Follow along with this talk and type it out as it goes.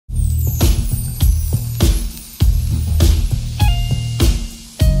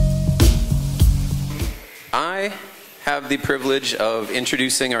I have the privilege of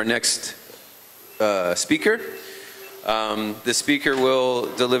introducing our next speaker. The speaker will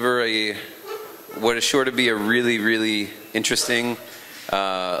deliver what is sure to be a really, really interesting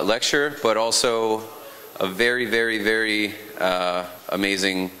lecture, but also a very, very, very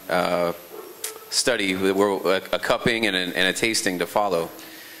amazing study, a cupping and a tasting to follow.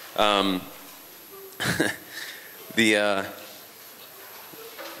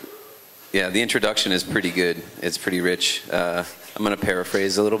 Yeah, the introduction is pretty good. It's pretty rich. I'm going to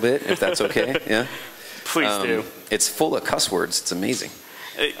paraphrase a little bit, if that's okay. Yeah. Please do. It's full of cuss words. It's amazing.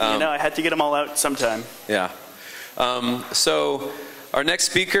 You know, I had to get them all out sometime. Yeah. So our next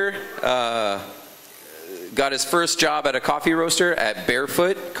speaker got his first job at a coffee roaster at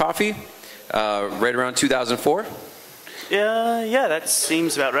Barefoot Coffee, right around 2004. Yeah, that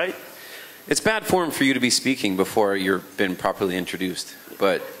seems about right. It's bad form for you to be speaking before you've been properly introduced,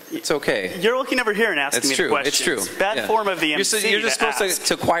 but it's okay. You're looking over here and asking me the questions. It's true. It's bad form of the MC. You're just supposed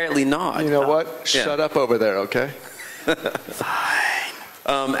to quietly nod. You know what? Shut up over there, okay?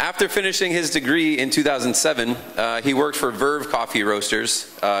 Fine. After finishing his degree in 2007, he worked for Verve Coffee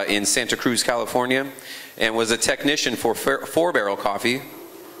Roasters in Santa Cruz, California, and was a technician for 4-Barrel Coffee,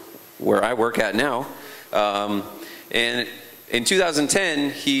 where I work at now. And in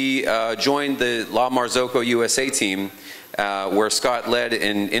 2010, he joined the La Marzocco USA team, where Scott led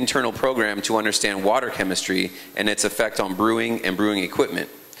an internal program to understand water chemistry and its effect on brewing and brewing equipment.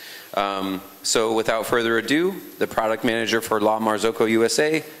 So without further ado, the product manager for La Marzocco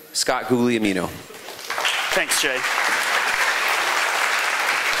USA, Scott Guglielmino. Thanks, Jay.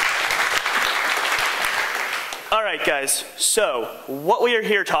 All right, guys. So what we are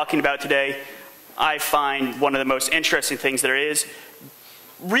here talking about today, I find one of the most interesting things there is.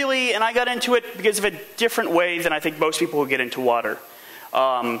 Really, and I got into it because of a different way than I think most people will get into water.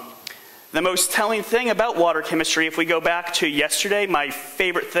 The most telling thing about water chemistry, if we go back to yesterday, my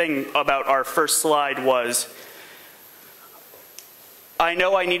favorite thing about our first slide was, I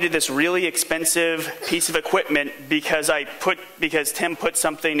know I needed this really expensive piece of equipment because Tim put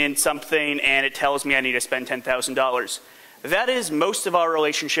something in something and it tells me I need to spend $10,000. That is most of our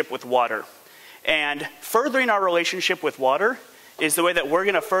relationship with water. And furthering our relationship with water is the way that we're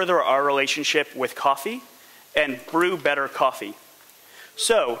going to further our relationship with coffee and brew better coffee.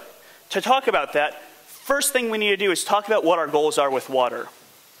 So, to talk about that, first thing we need to do is talk about what our goals are with water.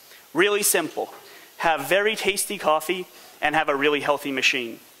 Really simple. Have very tasty coffee and have a really healthy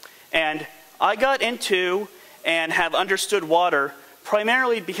machine. And I got into and have understood water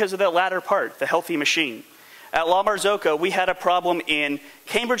primarily because of the latter part, the healthy machine. At La Marzocco, we had a problem in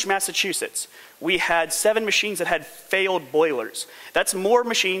Cambridge, Massachusetts. We had 7 machines that had failed boilers. That's more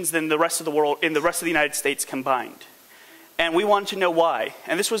machines than the rest of the world, in the rest of the United States combined. And we wanted to know why.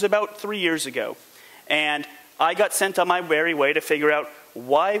 And this was about 3 years ago. And I got sent on my merry way to figure out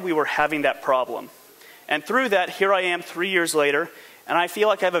why we were having that problem. And through that, here I am 3 years later, and I feel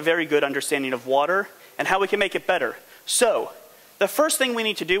like I have a very good understanding of water and how we can make it better. So, the first thing we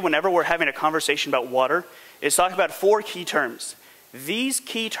need to do whenever we're having a conversation about water is talk about 4 key terms. These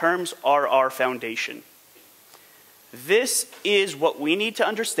key terms are our foundation. This is what we need to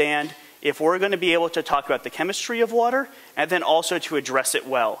understand if we're going to be able to talk about the chemistry of water and then also to address it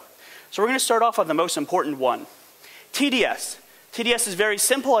well. So we're going to start off on the most important one. TDS. TDS is very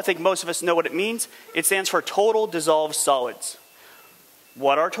simple. I think most of us know what it means. It stands for total dissolved solids.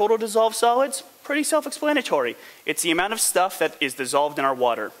 What are total dissolved solids? Pretty self-explanatory. It's the amount of stuff that is dissolved in our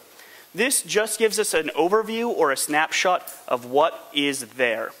water. This just gives us an overview or a snapshot of what is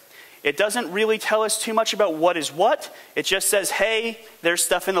there. It doesn't really tell us too much about what is what. It just says, hey, there's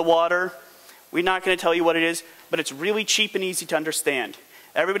stuff in the water. We're not going to tell you what it is, but it's really cheap and easy to understand.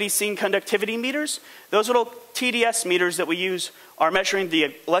 Everybody's seen conductivity meters? Those little TDS meters that we use are measuring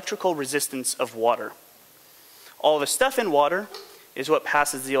the electrical resistance of water. All the stuff in water is what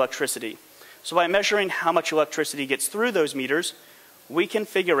passes the electricity. So by measuring how much electricity gets through those meters, we can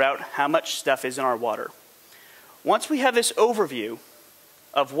figure out how much stuff is in our water. Once we have this overview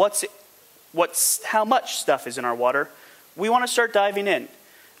of how much stuff is in our water, we want to start diving in.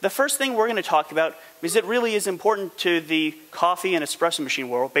 The first thing we're going to talk about, because it really is important to the coffee and espresso machine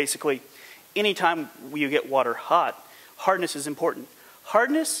world, basically anytime you get water hot, hardness is important.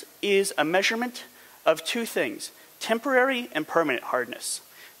 Hardness is a measurement of 2 things, temporary and permanent hardness.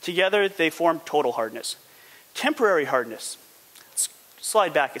 Together they form total hardness. Temporary hardness, let's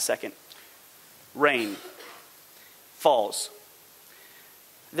slide back a second. Rain falls.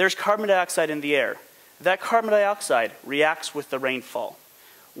 There's carbon dioxide in the air. That carbon dioxide reacts with the rainfall.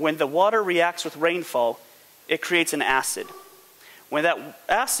 When the water reacts with rainfall, it creates an acid. When that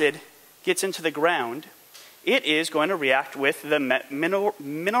acid gets into the ground, it is going to react with the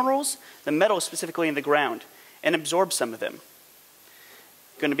minerals, the metals specifically in the ground, and absorb some of them.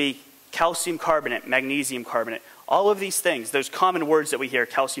 Going to be calcium carbonate, magnesium carbonate, all of these things, those common words that we hear,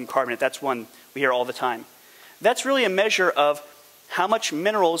 calcium carbonate, that's one we hear all the time. That's really a measure of how much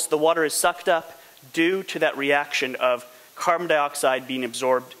minerals the water is sucked up due to that reaction of carbon dioxide being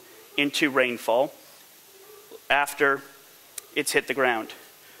absorbed into rainfall after it's hit the ground.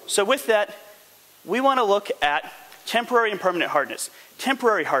 So with that, we want to look at temporary and permanent hardness.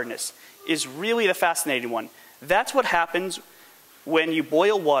 Temporary hardness is really the fascinating one. That's what happens when you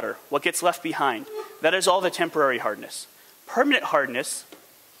boil water, what gets left behind. That is all the temporary hardness. Permanent hardness,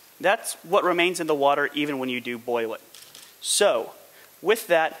 that's what remains in the water even when you do boil it. So, with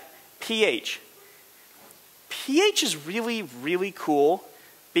that, pH. pH is really, really cool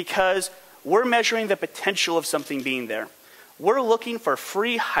because we're measuring the potential of something being there. We're looking for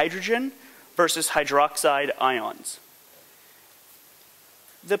free hydrogen versus hydroxide ions.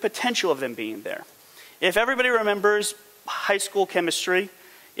 The potential of them being there. If everybody remembers high school chemistry,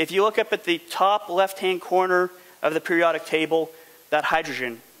 if you look up at the top left-hand corner of the periodic table, that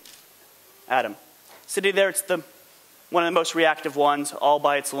hydrogen atom. Sitting there, it's one of the most reactive ones, all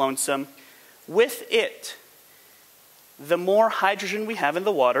by its lonesome. With it, the more hydrogen we have in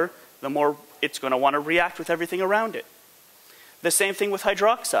the water, the more it's going to want to react with everything around it. The same thing with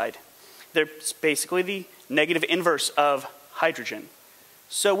hydroxide. They're basically the negative inverse of hydrogen.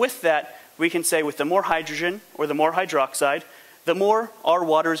 So with that, we can say with the more hydrogen or the more hydroxide, the more our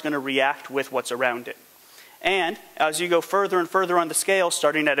water is going to react with what's around it. And as you go further and further on the scale,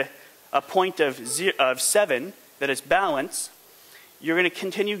 starting at a point of 7 that is balance, you're going to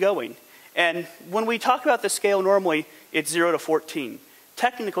continue going. And when we talk about the scale normally, it's 0 to 14.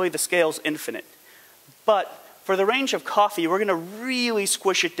 Technically, the scale's infinite. But for the range of coffee, we're going to really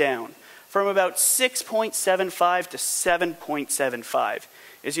squish it down. From about 6.75 to 7.75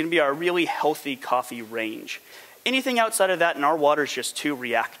 is going to be our really healthy coffee range. Anything outside of that in our water is just too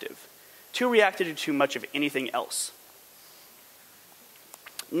reactive. Too reactive to too much of anything else.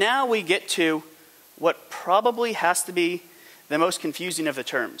 Now we get to what probably has to be the most confusing of the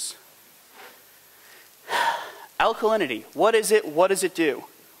terms. Alkalinity. What is it? What does it do?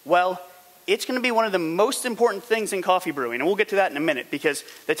 Well, it's going to be one of the most important things in coffee brewing, and we'll get to that in a minute because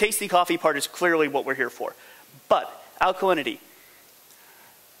the tasty coffee part is clearly what we're here for. But alkalinity.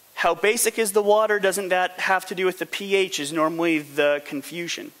 How basic is the water? Doesn't that have to do with the pH is normally the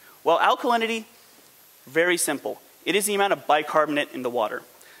confusion. Well, alkalinity, very simple. It is the amount of bicarbonate in the water.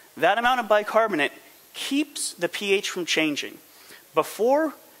 That amount of bicarbonate keeps the pH from changing.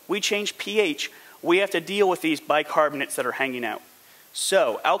 Before we change pH, we have to deal with these bicarbonates that are hanging out.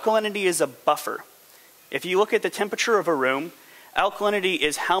 So, alkalinity is a buffer. If you look at the temperature of a room, alkalinity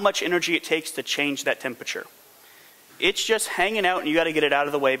is how much energy it takes to change that temperature. It's just hanging out and you got to get it out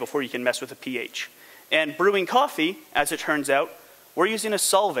of the way before you can mess with the pH. And brewing coffee, as it turns out, we're using a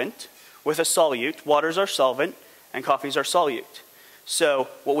solvent with a solute. Water's our solvent and coffee's our solute. So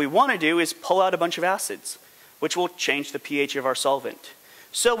what we want to do is pull out a bunch of acids, which will change the pH of our solvent.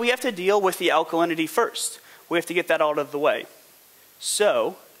 So we have to deal with the alkalinity first. We have to get that out of the way.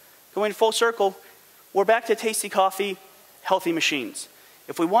 So, going full circle, we're back to tasty coffee, healthy machines.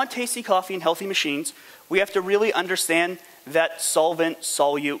 If we want tasty coffee and healthy machines, we have to really understand that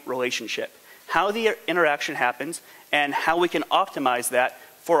solvent-solute relationship, how the interaction happens, and how we can optimize that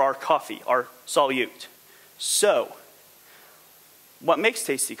for our coffee, our solute. So, what makes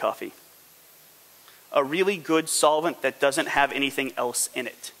tasty coffee? A really good solvent that doesn't have anything else in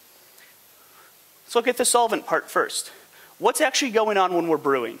it. Let's look at the solvent part first. What's actually going on when we're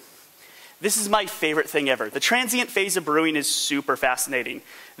brewing? This is my favorite thing ever. The transient phase of brewing is super fascinating.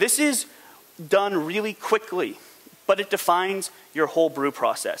 This is done really quickly, but it defines your whole brew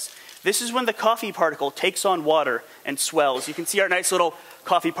process. This is when the coffee particle takes on water and swells. You can see our nice little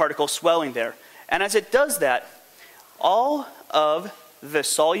coffee particle swelling there. And as it does that, all of the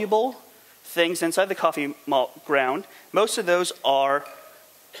soluble things inside the coffee malt ground, most of those are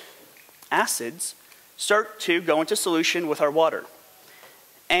acids, start to go into solution with our water.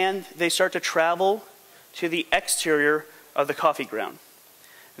 And they start to travel to the exterior of the coffee ground.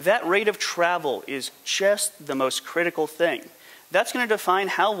 That rate of travel is just the most critical thing. That's going to define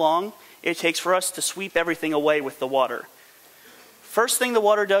how long it takes for us to sweep everything away with the water. First thing the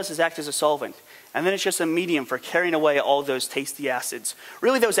water does is act as a solvent. And then it's just a medium for carrying away all those tasty acids.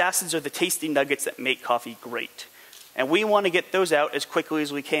 Really, those acids are the tasty nuggets that make coffee great. And we want to get those out as quickly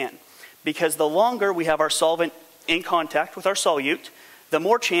as we can. Because the longer we have our solvent in contact with our solute, the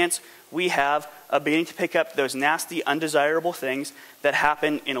more chance we have of beginning to pick up those nasty, undesirable things that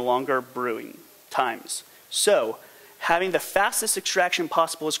happen in longer brewing times. So, having the fastest extraction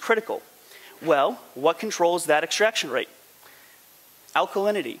possible is critical. Well, what controls that extraction rate?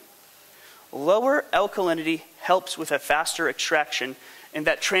 Alkalinity. Lower alkalinity helps with a faster extraction in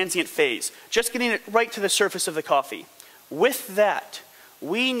that transient phase, just getting it right to the surface of the coffee. With that,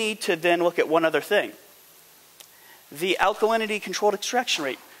 we need to then look at one other thing. The alkalinity controlled extraction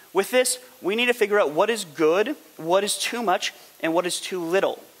rate. With this, we need to figure out what is good, what is too much, and what is too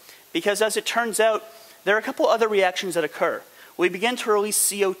little. Because as it turns out, there are a couple other reactions that occur. We begin to release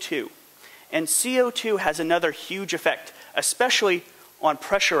CO2. And CO2 has another huge effect, especially on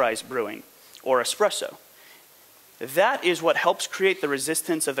pressurized brewing, or espresso. That is what helps create the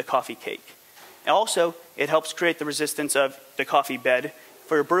resistance of the coffee cake. Also, it helps create the resistance of the coffee bed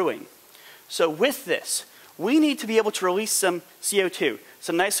for brewing. So with this, we need to be able to release some CO2,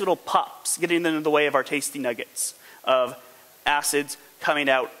 some nice little pops getting in the way of our tasty nuggets of acids coming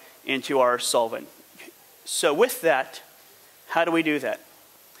out into our solvent. So with that, how do we do that?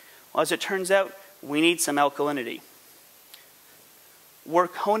 Well, as it turns out, we need some alkalinity. We're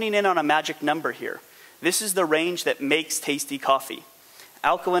honing in on a magic number here. This is the range that makes tasty coffee.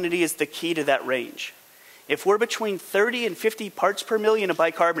 Alkalinity is the key to that range. If we're between 30 and 50 parts per million of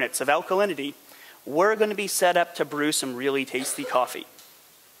bicarbonates of alkalinity, we're going to be set up to brew some really tasty coffee.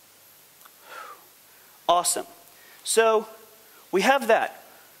 Awesome. So we have that.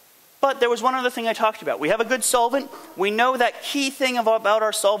 But there was one other thing I talked about. We have a good solvent. We know that key thing about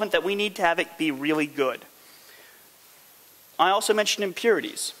our solvent, that we need to have it be really good. I also mentioned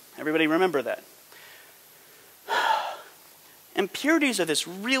impurities. Everybody remember that? Impurities are this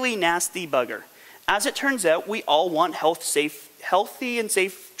really nasty bugger. As it turns out, we all want healthy and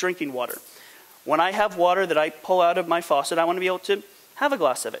safe drinking water. When I have water that I pull out of my faucet, I want to be able to have a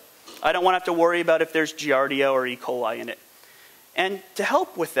glass of it. I don't want to have to worry about if there's Giardia or E. coli in it. And to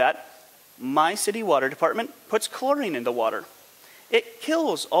help with that, my city water department puts chlorine in the water. It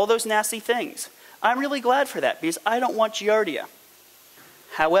kills all those nasty things. I'm really glad for that because I don't want Giardia.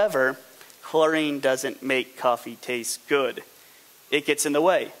 However, chlorine doesn't make coffee taste good. It gets in the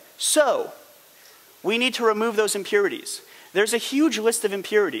way. So, we need to remove those impurities. There's a huge list of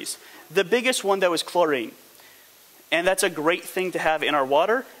impurities. The biggest one, though, is chlorine. And that's a great thing to have in our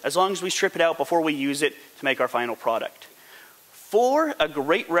water as long as we strip it out before we use it to make our final product. For a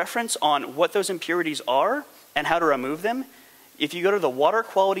great reference on what those impurities are and how to remove them, if you go to the Water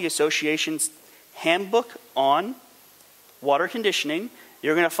Quality Association's handbook on water conditioning,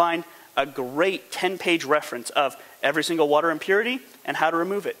 you're going to find a great 10-page reference of every single water impurity and how to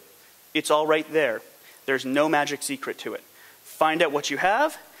remove it. It's all right there. There's no magic secret to it. Find out what you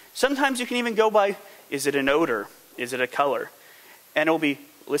have. Sometimes you can even go by, is it an odor? Is it a color? And it will be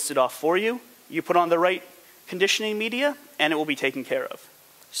listed off for you. You put on the right conditioning media, and it will be taken care of.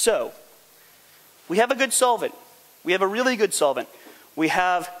 So, we have a good solvent. We have a really good solvent. We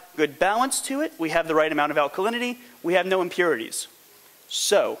have good balance to it. We have the right amount of alkalinity. We have no impurities.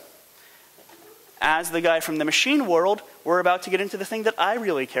 So, as the guy from the machine world, we're about to get into the thing that I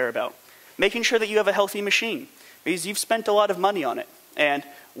really care about. Making sure that you have a healthy machine. Because you've spent a lot of money on it. And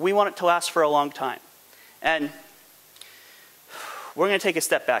we want it to last for a long time. And we're going to take a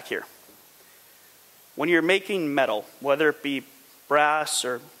step back here. When you're making metal, whether it be brass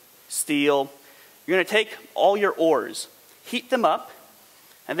or steel, you're going to take all your ores, heat them up,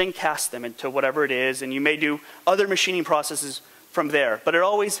 and then cast them into whatever it is. And you may do other machining processes from there. But it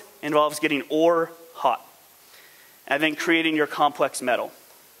always involves getting ore hot and then creating your complex metal.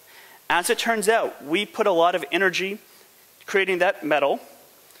 As it turns out, we put a lot of energy creating that metal,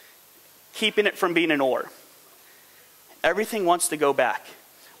 keeping it from being an ore. Everything wants to go back.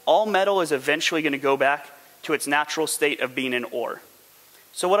 All metal is eventually going to go back to its natural state of being an ore.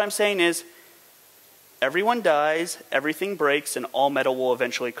 So what I'm saying is, everyone dies, everything breaks, and all metal will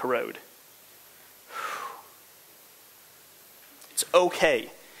eventually corrode. It's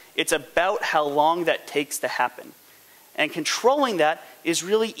okay. It's about how long that takes to happen. And controlling that is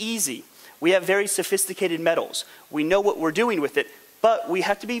really easy. We have very sophisticated metals. We know what we're doing with it, but we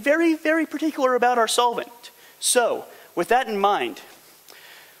have to be very, very particular about our solvent. So, with that in mind,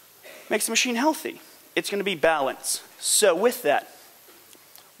 makes the machine healthy. It's going to be balanced. So with that,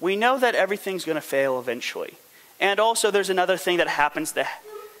 we know that everything's going to fail eventually. And also there's another thing that happens to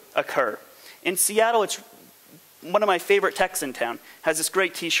occur. In Seattle, it's one of my favorite techs in town, has this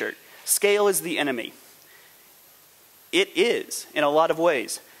great t-shirt. Scale is the enemy. It is, in a lot of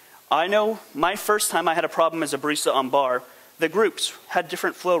ways. I know my first time I had a problem as a barista on bar, the groups had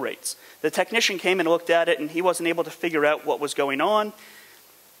different flow rates. The technician came and looked at it and he wasn't able to figure out what was going on.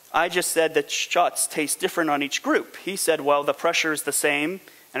 I just said that shots taste different on each group. He said, well, the pressure is the same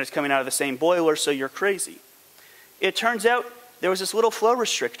and it's coming out of the same boiler, so you're crazy. It turns out there was this little flow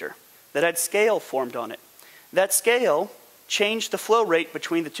restrictor that had scale formed on it. That scale changed the flow rate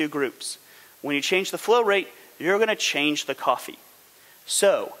between the two groups. When you change the flow rate, you're going to change the coffee.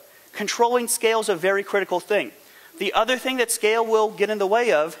 So, controlling scale is a very critical thing. The other thing that scale will get in the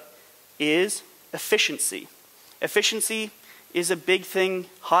way of is efficiency. Efficiency is a big thing,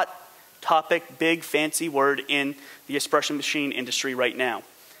 hot topic, big fancy word in the espresso machine industry right now.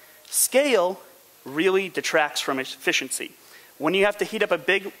 Scale really detracts from efficiency. When you have to heat up a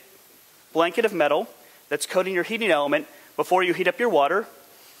big blanket of metal that's coating your heating element before you heat up your water,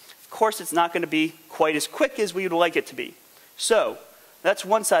 of course it's not going to be quite as quick as we would like it to be. So, that's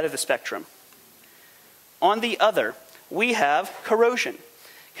one side of the spectrum. On the other, we have corrosion,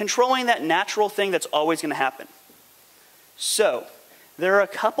 controlling that natural thing that's always going to happen. So, there are a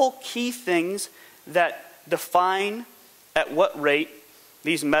couple key things that define at what rate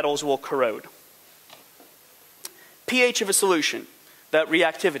these metals will corrode. pH of a solution, that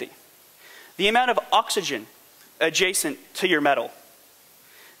reactivity. The amount of oxygen adjacent to your metal.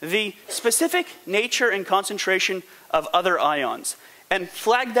 The specific nature and concentration of other ions. And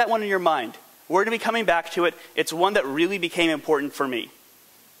flag that one in your mind. We're going to be coming back to it. It's one that really became important for me.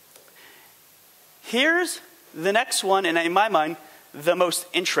 Here's the next one, and in my mind, the most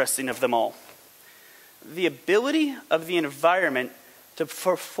interesting of them all. The ability of the environment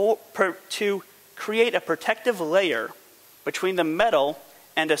to create a protective layer between the metal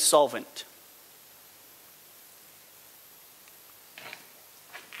and a solvent.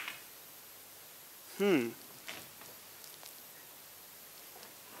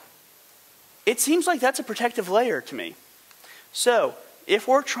 It seems like that's a protective layer to me. So, if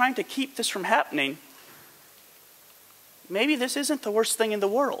we're trying to keep this from happening, maybe this isn't the worst thing in the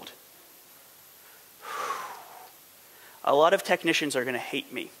world. A lot of technicians are going to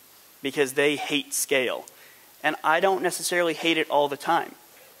hate me because they hate scale. And I don't necessarily hate it all the time.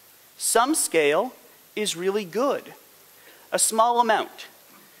 Some scale is really good. A small amount.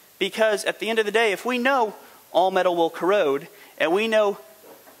 Because at the end of the day, if we know all metal will corrode, and we know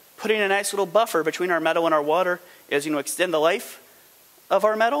putting a nice little buffer between our metal and our water is going to extend the life of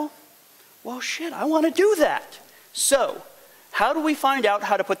our metal, well, shit, I want to do that. So, how do we find out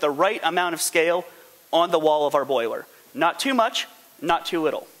how to put the right amount of scale on the wall of our boiler? Not too much, not too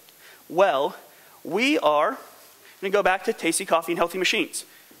little. Well, we are going to go back to tasty coffee and healthy machines.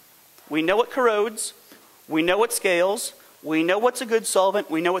 We know what corrodes, we know what scales, we know what's a good solvent,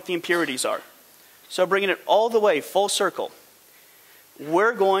 we know what the impurities are. So bringing it all the way full circle,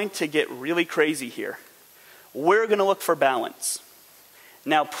 we're going to get really crazy here. We're going to look for balance.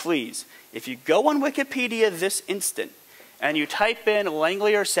 Now please, if you go on Wikipedia this instant and you type in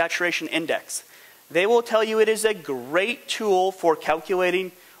Langmuir saturation index, they will tell you it is a great tool for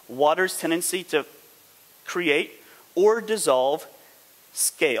calculating water's tendency to create or dissolve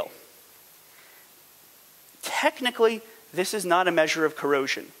scale. Technically, this is not a measure of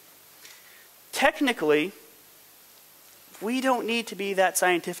corrosion. Technically, we don't need to be that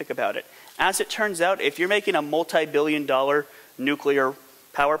scientific about it. As it turns out, if you're making a multi-billion-dollar nuclear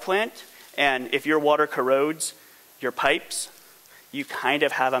power plant, and if your water corrodes your pipes, you kind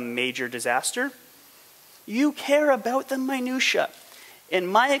of have a major disaster. You care about the minutia. In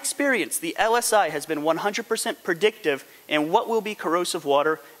my experience, the LSI has been 100% predictive in what will be corrosive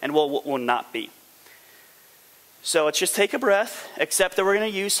water and what will not be. So let's just take a breath, accept that we're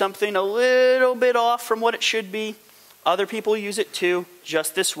going to use something a little bit off from what it should be. Other people use it too,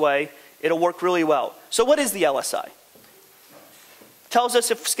 just this way. It'll work really well. So what is the LSI? Tells us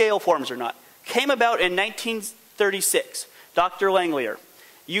if scale forms or not. Came about in 1936. Dr. Langmuir,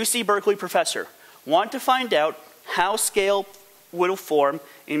 UC Berkeley professor, wanted to find out how scale will form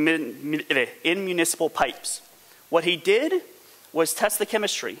in municipal pipes. What he did was test the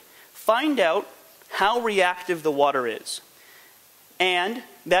chemistry, find out how reactive the water is. And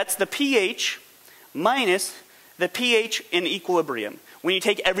that's the pH minus the pH in equilibrium, when you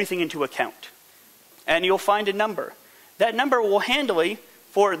take everything into account. And you'll find a number. That number will handily,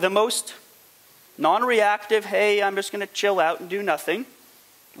 for the most non-reactive, hey, I'm just going to chill out and do nothing,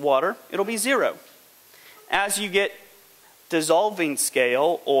 water, it'll be 0. As you get dissolving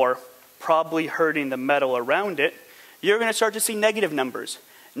scale, or probably hurting the metal around it, you're going to start to see negative numbers.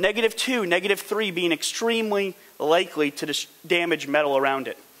 -2, -3 being extremely likely to damage metal around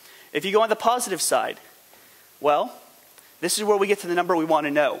it. If you go on the positive side, well, this is where we get to the number we want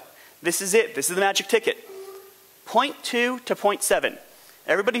to know. This is it. This is the magic ticket. 0.2 to 0.7.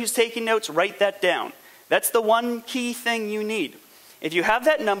 Everybody who's taking notes, write that down. That's the one key thing you need. If you have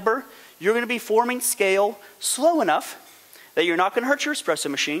that number, you're going to be forming scale slow enough that you're not going to hurt your espresso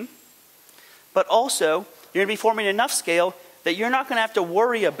machine, but also you're going to be forming enough scale that you're not going to have to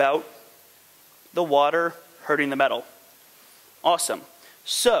worry about the water hurting the metal. Awesome.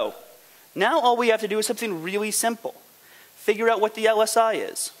 So now all we have to do is something really simple. Figure out what the LSI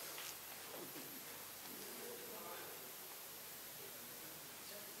is.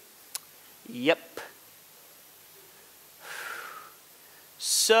 Yep.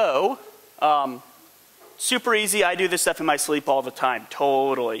 So, super easy. I do this stuff in my sleep all the time,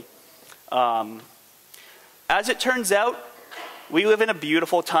 totally. As it turns out, we live in a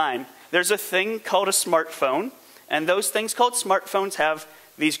beautiful time. There's a thing called a smartphone, and those things called smartphones have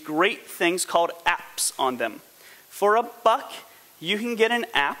these great things called apps on them. For $1, you can get an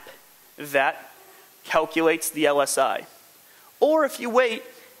app that calculates the LSI. Or if you wait,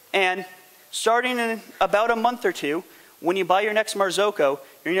 and starting in about a month or two, when you buy your next Marzocco, you're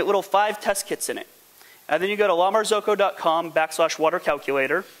going to get little 5 test kits in it. And then you go to lamarzocco.com/water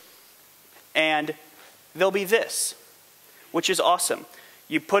calculator, and there'll be this, which is awesome.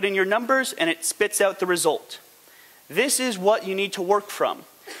 You put in your numbers, and it spits out the result. This is what you need to work from.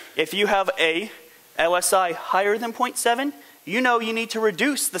 If you have a LSI higher than 0.7, you know you need to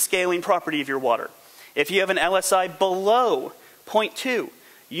reduce the scaling property of your water. If you have an LSI below 0.2,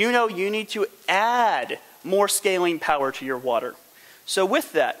 you know you need to add more scaling power to your water. So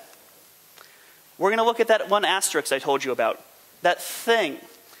with that, we're going to look at that one asterisk I told you about. That thing,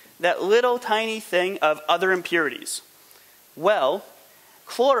 that little tiny thing of other impurities. Well,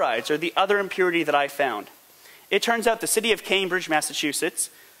 chlorides are the other impurity that I found. It turns out the city of Cambridge, Massachusetts,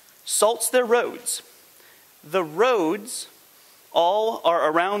 salts their roads. The roads all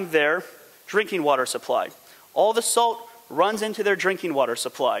are around their drinking water supply. All the salt runs into their drinking water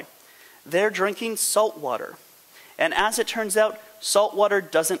supply. They're drinking salt water. And as it turns out, salt water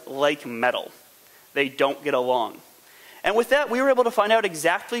doesn't like metal. They don't get along. And with that, we were able to find out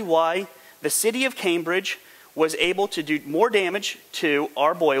exactly why the city of Cambridge was able to do more damage to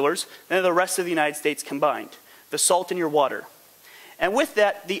our boilers than the rest of the United States combined. The salt in your water. And with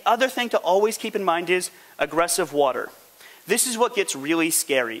that, the other thing to always keep in mind is aggressive water. This is what gets really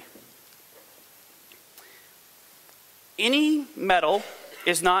scary. Any metal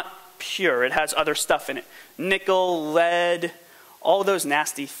is not pure. It has other stuff in it. Nickel, lead, all those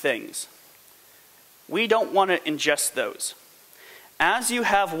nasty things. We don't want to ingest those. As you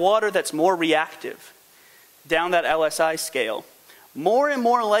have water that's more reactive down that LSI scale, more and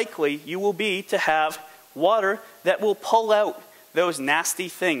more likely you will be to have water that will pull out those nasty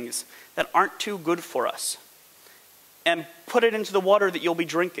things that aren't too good for us and put it into the water that you'll be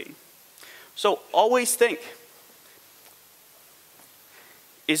drinking. So always think,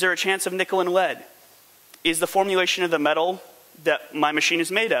 is there a chance of nickel and lead? Is the formulation of the metal that my machine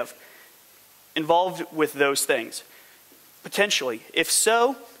is made of involved with those things? Potentially. If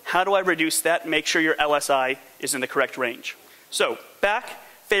so, how do I reduce that and make sure your LSI is in the correct range? So, back,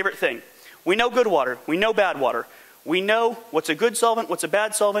 favorite thing. We know good water. We know bad water. We know what's a good solvent, what's a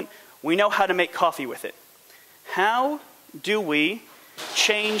bad solvent. We know how to make coffee with it. How do we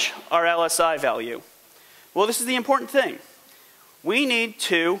change our LSI value? Well, this is the important thing. We need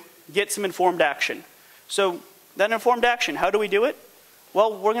to get some informed action. So that informed action, how do we do it?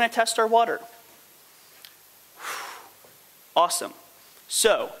 Well, we're going to test our water. Awesome.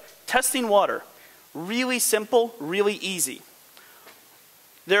 So, testing water. Really simple, really easy.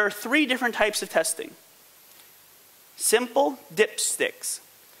 There are 3 different types of testing. Simple dipsticks,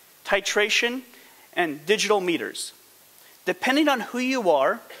 titration, and digital meters. Depending on who you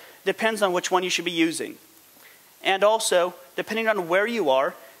are, depends on which one you should be using. And also, depending on where you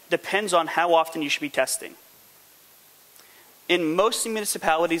are, depends on how often you should be testing. In most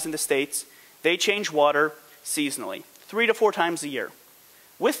municipalities in the States, they change water seasonally, 3 to 4 times a year.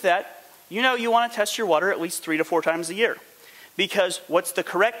 With that, you know you want to test your water at least 3 to 4 times a year. Because what's the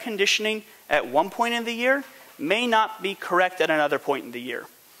correct conditioning at one point in the year may not be correct at another point in the year.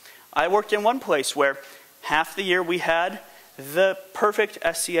 I worked in one place where half the year we had the perfect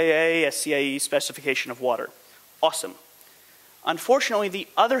SCAA, SCAE specification of water. Awesome. Unfortunately, the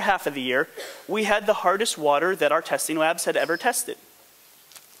other half of the year, we had the hardest water that our testing labs had ever tested.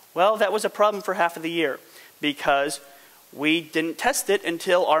 Well, that was a problem for half of the year because we didn't test it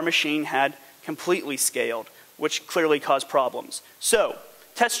until our machine had completely scaled, which clearly caused problems. So,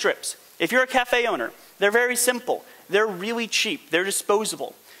 test strips. If you're a cafe owner, they're very simple. They're really cheap. They're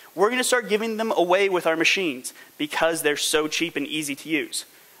disposable. We're going to start giving them away with our machines because they're so cheap and easy to use.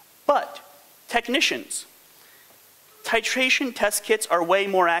 But technicians, titration test kits are way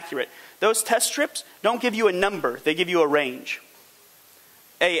more accurate. Those test strips don't give you a number. They give you a range.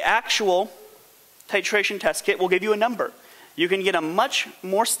 An actual titration test kit will give you a number. you can get a much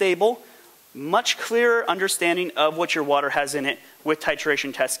more stable, much clearer understanding of what your water has in it with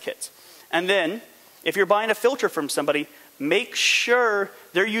titration test kits. And then, if you're buying a filter from somebody, make sure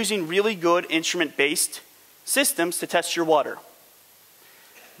they're using really good instrument-based systems to test your water.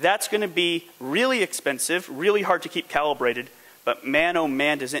 That's going to be really expensive, really hard to keep calibrated, but man, oh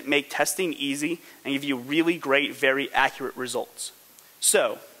man, does it make testing easy and give you really great, very accurate results.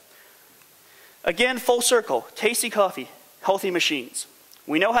 So, again, full circle, tasty coffee, healthy machines.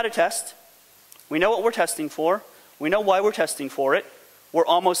 We know how to test. We know what we're testing for. We know why we're testing for it. We're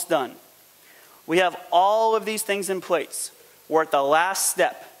almost done. We have all of these things in place. We're at the last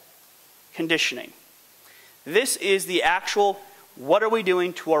step, conditioning. This is the actual, what are we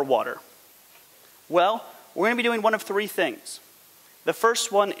doing to our water? Well, we're going to be doing one of three things. The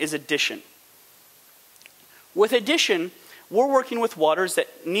first one is addition. With addition, we're working with waters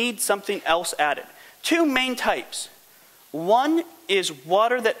that need something else added. Two main types. One is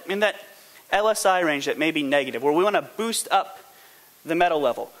water that in that LSI range that may be negative, where we want to boost up the metal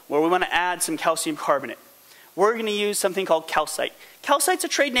level, where we want to add some calcium carbonate. We're going to use something called calcite. Calcite's a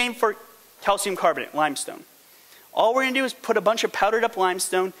trade name for calcium carbonate, limestone. All we're going to do is put a bunch of powdered up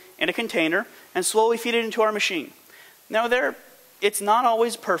limestone in a container and slowly feed it into our machine. Now it's not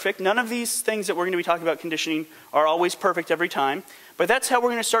always perfect. None of these things that we're going to be talking about conditioning are always perfect every time, but that's how we're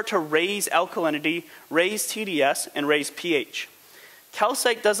going to start to raise alkalinity, raise TDS, and raise pH.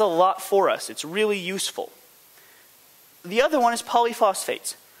 Calcite does a lot for us. It's really useful. The other one is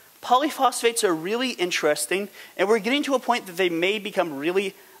polyphosphates. Polyphosphates are really interesting, and we're getting to a point that they may become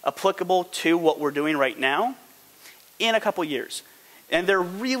really applicable to what we're doing right now in a couple years. And they're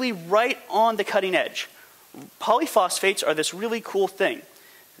really right on the cutting edge. Polyphosphates are this really cool thing.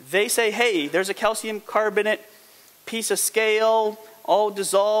 They say, hey, there's a calcium carbonate piece of scale, all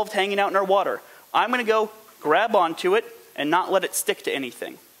dissolved, hanging out in our water. I'm going to go grab onto it and not let it stick to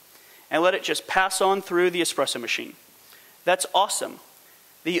anything, and let it just pass on through the espresso machine. That's awesome.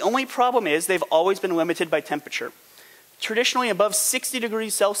 The only problem is they've always been limited by temperature. Traditionally, above 60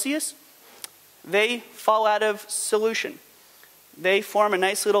 degrees Celsius, they fall out of solution. They form a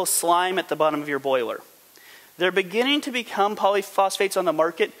nice little slime at the bottom of your boiler. They're beginning to become polyphosphates on the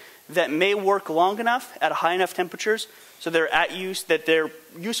market that may work long enough at high enough temperatures so they're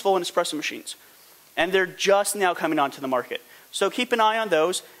useful in espresso machines. And they're just now coming onto the market. So keep an eye on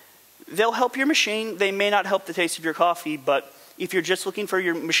those. They'll help your machine. They may not help the taste of your coffee, but if you're just looking for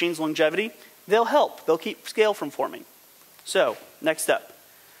your machine's longevity, they'll help. They'll keep scale from forming. So, next up,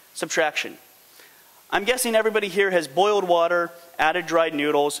 subtraction. I'm guessing everybody here has boiled water, added dried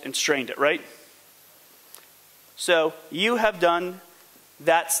noodles, and strained it, right? So, you have done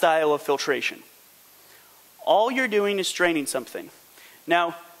that style of filtration. All you're doing is straining something.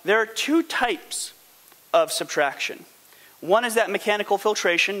 Now, there are two types of subtraction. One is that mechanical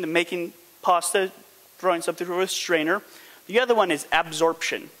filtration, the making pasta, throwing something through a strainer. The other one is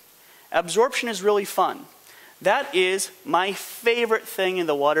absorption. Absorption is really fun. That is my favorite thing in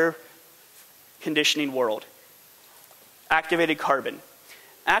the water conditioning world. Activated carbon.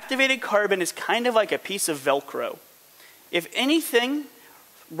 Activated carbon is kind of like a piece of Velcro. If anything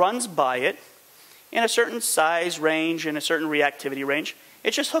runs by it in a certain size range, in a certain reactivity range,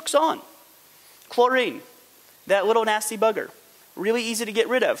 it just hooks on. Chlorine, that little nasty bugger, really easy to get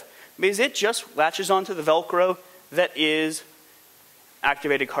rid of because it just latches onto the Velcro that is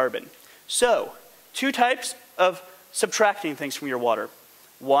activated carbon. So, two types of subtracting things from your water.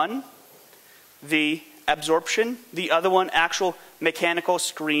 One, the absorption. The other one, actual mechanical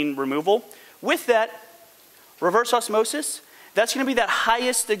screen removal. With that, reverse osmosis, that's going to be that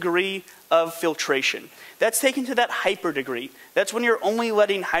highest degree of filtration. That's taken to that hyper degree. That's when you're only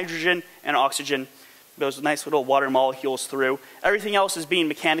letting hydrogen and oxygen, those nice little water molecules through. Everything else is being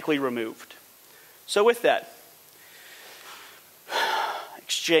mechanically removed. So with that,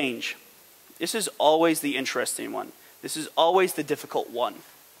 exchange. This is always the interesting one. This is always the difficult one.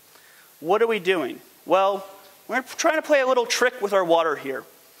 What are we doing? Well, we're trying to play a little trick with our water here.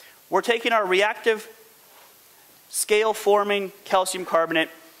 We're taking our reactive scale-forming calcium carbonate.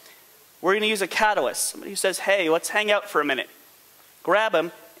 We're going to use a catalyst. Somebody who says, hey, let's hang out for a minute. Grab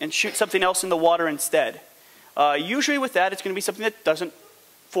them and shoot something else in the water instead. Usually with that, it's going to be something that doesn't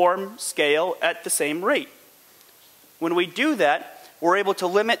form scale at the same rate. When we do that, we're able to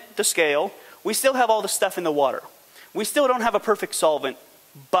limit the scale. We still have all the stuff in the water. We still don't have a perfect solvent,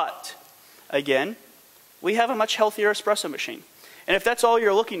 but again, we have a much healthier espresso machine. And if that's all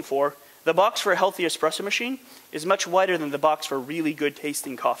you're looking for, the box for a healthy espresso machine is much wider than the box for really good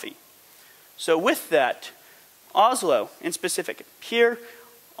tasting coffee. So with that, Oslo in specific. Here,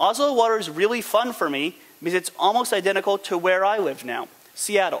 Oslo water is really fun for me because it's almost identical to where I live now,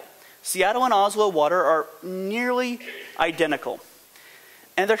 Seattle. Seattle and Oslo water are nearly identical.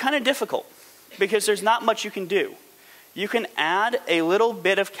 And they're kind of difficult because there's not much you can do. You can add a little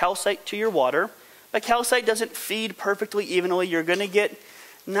bit of calcite to your water, but calcite doesn't feed perfectly evenly. You're going to get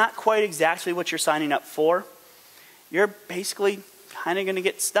not quite exactly what you're signing up for. You're basically kind of going to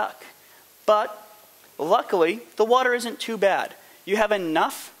get stuck. But luckily, the water isn't too bad. You have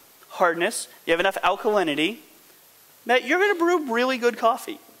enough hardness, you have enough alkalinity, that you're going to brew really good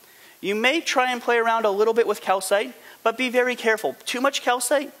coffee. You may try and play around a little bit with calcite, but be very careful. Too much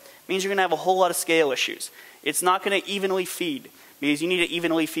calcite means you're going to have a whole lot of scale issues. It's not going to evenly feed, because you need to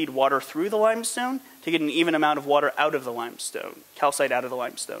evenly feed water through the limestone to get an even amount of water out of the limestone, calcite out of the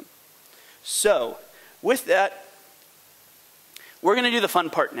limestone. So, with that, we're going to do the fun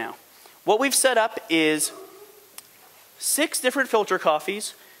part now. What we've set up is 6 different filter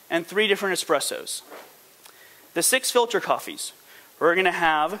coffees and 3 different espressos. The 6 filter coffees, we're going to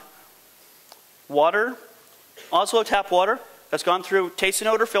have water, Oslo tap water, that's gone through taste and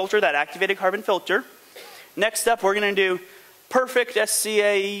odor filter, that activated carbon filter. Next up, we're going to do perfect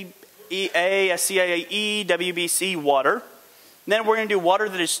SCAEA, SCAE, WBC water. Then we're going to do water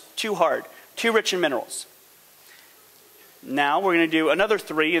that is too hard, too rich in minerals. Now we're going to do another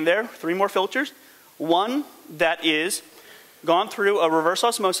 3 in there, 3 more filters. One that is gone through a reverse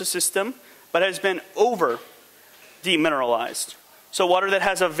osmosis system, but has been over demineralized. So water that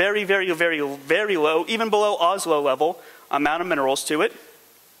has a very, very, very, very low, even below Oslo level, amount of minerals to it.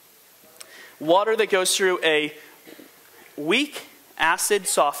 Water that goes through a weak acid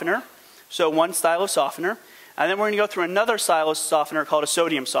softener, so one style of softener. And then we're going to go through another style of softener called a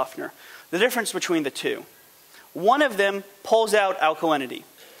sodium softener. The difference between the two. One of them pulls out alkalinity.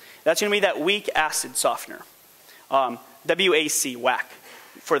 That's going to be that weak acid softener. WAC, WAC,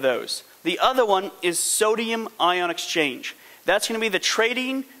 for those. The other one is sodium ion exchange. That's going to be the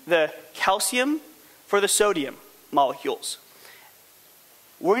trading the calcium for the sodium molecules.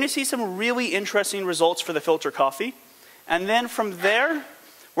 We're going to see some really interesting results for the filter coffee. And then from there,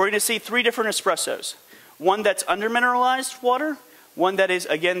 we're going to see 3 different espressos. One that's under-mineralized water, one that is,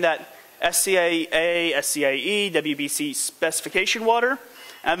 again, that SCAA, SCAE, WBC specification water,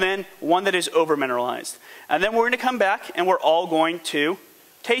 and then one that is over-mineralized. And then we're going to come back and we're all going to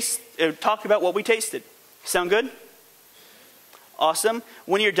talk about what we tasted. Sound good? Awesome.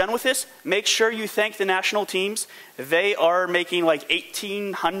 When you're done with this, make sure you thank the national teams. They are making like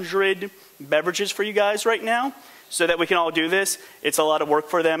 1,800 beverages for you guys right now so that we can all do this. It's a lot of work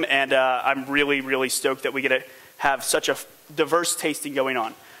for them, and I'm really, really stoked that we get to have such a diverse tasting going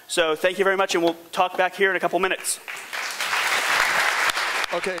on. So thank you very much, and we'll talk back here in a couple minutes.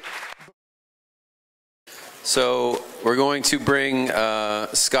 Okay. So we're going to bring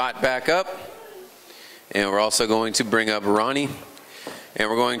Scott back up, and we're also going to bring up Ronnie, and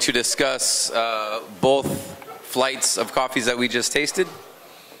we're going to discuss both flights of coffees that we just tasted.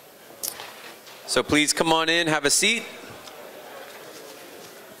 So please come on in, have a seat.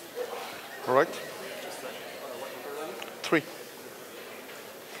 All right. 3.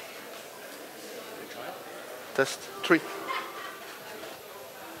 Test 3.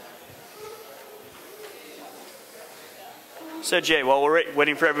 So Jay, while we're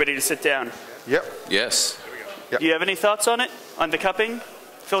waiting for everybody to sit down. Yep. Yes. Yep. Do you have any thoughts on it? On the cupping?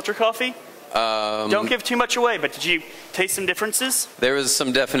 Filter coffee? Don't give too much away, but did you taste some differences? There was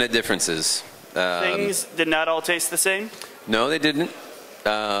some definite differences. Things did not all taste the same? No, they didn't.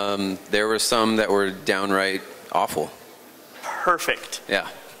 There were some that were downright awful. Perfect. Yeah.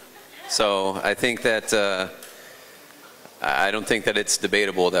 So I think that I don't think that it's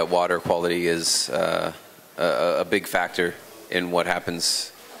debatable that water quality is a big factor in what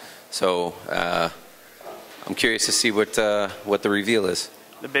happens. So I'm curious to see what the reveal is.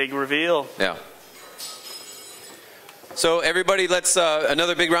 The big reveal. Yeah. So everybody, let's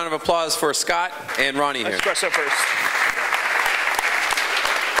another big round of applause for Scott and Ronnie here. Espresso first.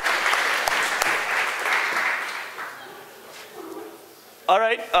 All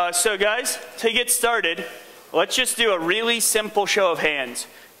right, so guys, to get started, let's just do a really simple show of hands.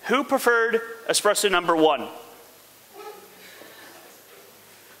 Who preferred espresso number 1?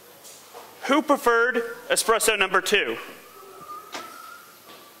 Who preferred espresso number 2?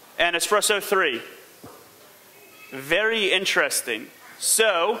 And espresso 3? Very interesting.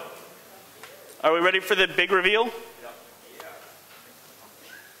 So, are we ready for the big reveal?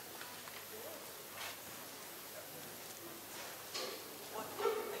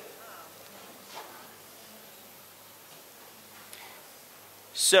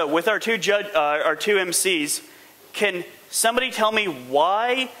 So with our two MCs, can Somebody tell me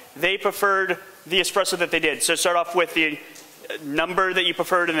why they preferred the espresso that they did. So start off with the number that you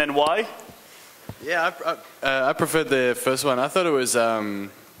preferred and then why. Yeah, I preferred the first one. I thought it was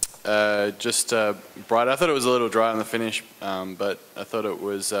just bright. I thought it was a little dry on the finish, but I thought it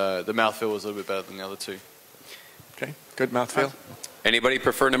was the mouthfeel was a little bit better than the other two. Okay, good mouthfeel. Anybody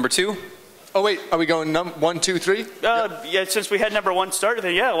prefer number 2? Oh wait, are we going 1, 2, 3? Yeah, since we had number 1 started,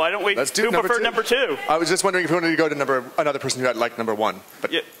 then yeah, why don't we? Let's do who number preferred 2. number 2? I was just wondering if you wanted to go to another person who had liked number 1.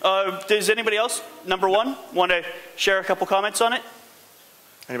 But Yeah. Does anybody else, number 1, want to share a couple comments on it?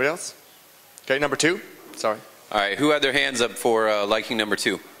 anybody else? Okay, number 2. Sorry. All right, who had their hands up for liking number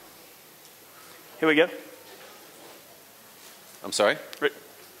 2? Here we go. I'm sorry? Right.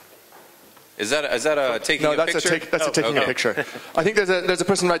 Is that a taking No, a that's picture? that's a taking a picture. I think there's a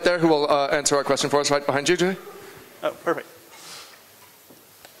person right there who will answer our question for us right behind you, Jay. Oh, perfect.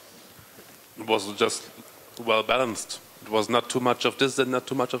 It was just well balanced. It was not too much of this and not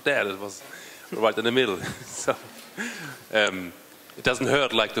too much of that. It was right in the middle. So it doesn't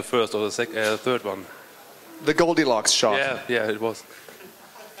hurt like the first or the third one. The Goldilocks shot. Yeah, it was.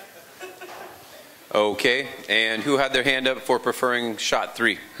 Okay, and who had their hand up for preferring shot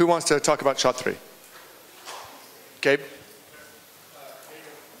 3? Who wants to talk about shot 3? Gabe?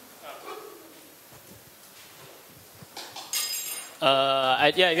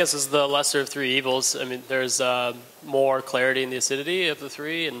 I guess it's the lesser of 3 evils. I mean, there's more clarity in the acidity of the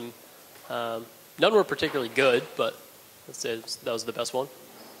 3, and none were particularly good, but I'd say that was the best one.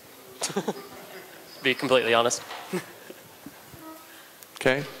 To be completely honest.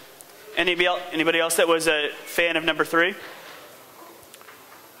 Okay. Anybody else that was a fan of number 3?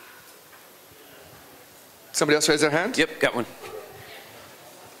 Somebody else raise their hand? Yep, got one.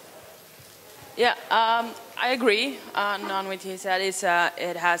 Yeah, I agree on what he said.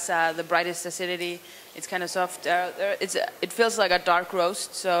 It has the brightest acidity. It's kind of soft. It feels like a dark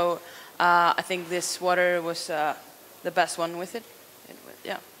roast. So I think this water was the best one with it.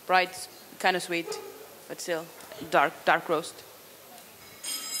 Yeah, bright, kind of sweet, but still dark roast.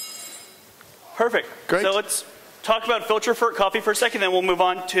 Perfect. Great. So let's talk about coffee for a second, then we'll move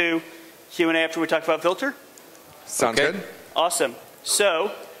on to Q&A after we talk about filter. Sounds Okay. good. Awesome.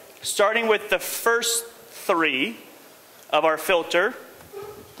 So starting with the first 3 of our filter,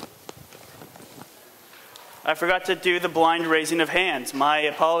 I forgot to do the blind raising of hands. My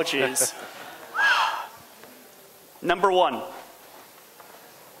apologies. Number 1.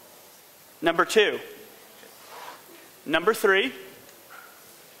 Number 2. Number 3.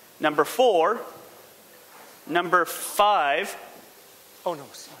 Number 4. Number 5. Oh no,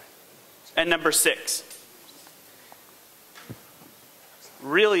 sorry. And number 6.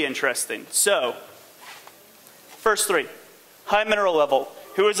 Really interesting. So, first 3. High mineral level.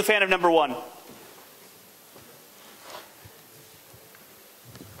 Who is a fan of number 1?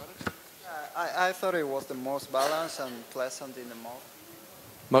 I thought it was the most balanced and pleasant in the mouth.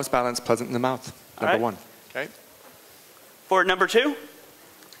 Most balanced, pleasant in the mouth. Number right. 1. Okay. For number 2?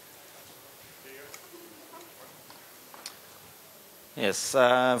 Yes,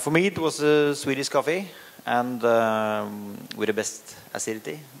 for me it was Swedish coffee and with the best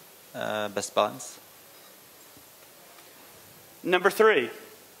acidity, best balance. Number 3?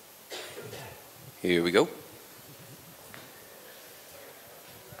 Here we go.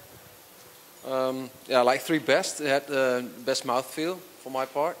 Yeah, I like 3 best. It had the best mouthfeel for my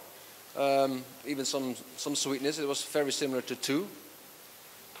part. Even some sweetness. It was very similar to 2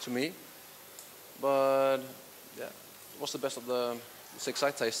 to me. But yeah, it was the best of the 6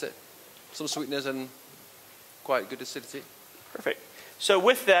 I tasted. Some sweetness and quite good acidity. Perfect. So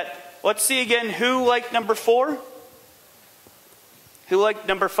with that, let's see again who liked number 4, who liked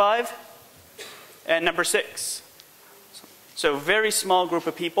number 5, and number 6. So very small group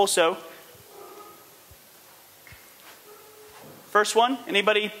of people. So first one,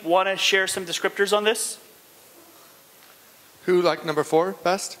 anybody want to share some descriptors on this? Who liked number 4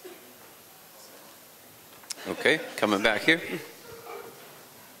 best? Okay, coming back here.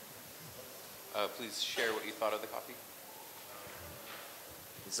 Please share what you thought of the coffee.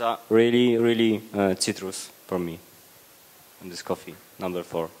 It's really citrus for me. And this coffee, number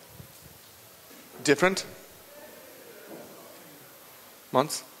 4. Different?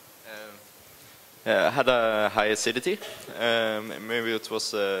 Months? Had a high acidity. Maybe it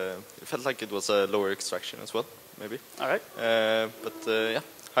was. It felt like it was a lower extraction as well. Maybe. All right. But yeah,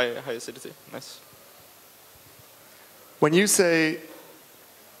 high acidity. Nice. When you say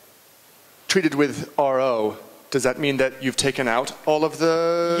treated with RO, does that mean that you've taken out all of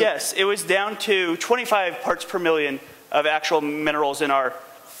the... Yes, it was down to 25 parts per million of actual minerals in our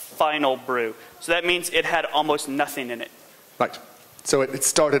final brew. So that means it had almost nothing in it. Right. So it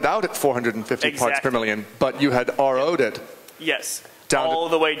started out at 450 parts per Exactly. million, but you had RO'd it. Yes, Down all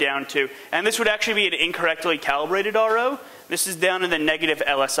the way down to, and this would actually be an incorrectly calibrated RO. This is down in the negative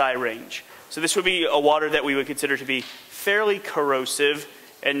LSI range. So this would be a water that we would consider to be fairly corrosive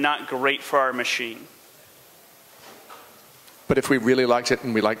and not great for our machine. But if we really liked it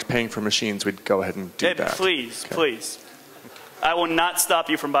and we liked paying for machines, we'd go ahead and do that. Please, Okay. please. I will not stop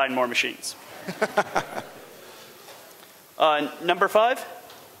you from buying more machines. Number 5?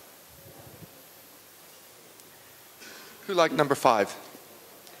 Who liked number 5?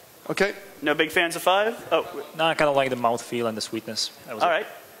 Okay. No big fans of 5? Oh, No, I kind of like the mouthfeel and the sweetness. That was all it. right.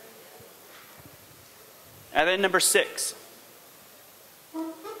 And then number 6.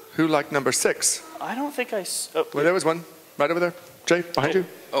 Who liked number 6? I don't think I... Oh, Well, there was one. Right over there. Jay, behind you.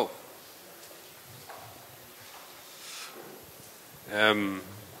 Oh.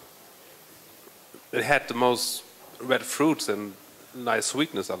 It had the most red fruits and nice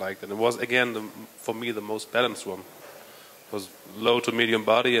sweetness I liked. And it was, again, for me, the most balanced one. It was low to medium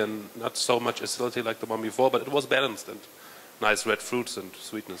body and not so much acidity like the one before, but it was balanced and nice red fruits and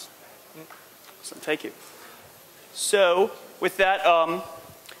sweetness. Awesome, thank you. So, with that,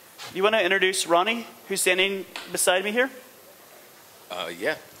 you want to introduce Ronnie, who's standing beside me here?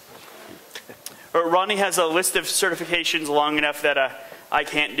 Yeah. Ronnie has a list of certifications long enough that I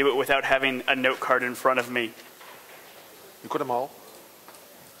can't do it without having a note card in front of me. You got them all?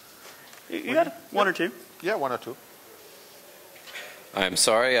 You got one or two? Yeah, 1 or 2. I'm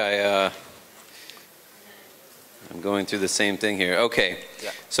sorry, I'm going through the same thing here. Okay,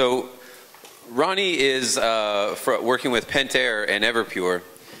 so Ronnie is working with Pentair and Everpure.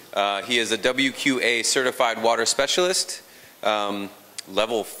 He is a WQA certified water specialist,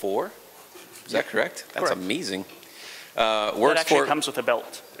 level 4. Is that correct? That's Correct. amazing. That Works actually for comes with a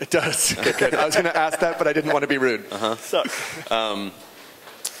belt. It does. Good, good. I was going to ask that, but I didn't want to be rude. So,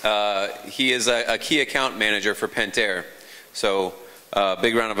 he is a key account manager for Pentair. So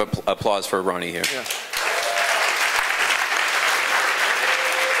big round of applause for Ronnie here. Yeah.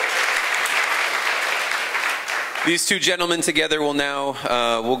 These two gentlemen together will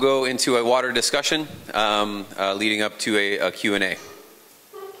now we'll go into a water discussion leading up to a Q&A.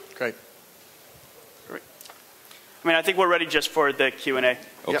 Great. I mean, I think we're ready just for the Q&A.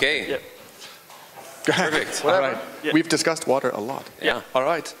 Okay. Yep. Perfect. All right. Yeah. We've discussed water a lot. Yeah. All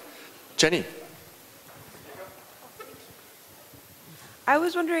right. Jenny. I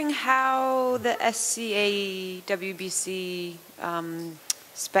was wondering how the SCA WBC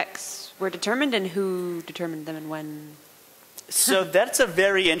specs were determined and who determined them and when. So that's a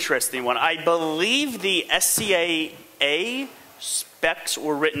very interesting one. I believe the SCAA specs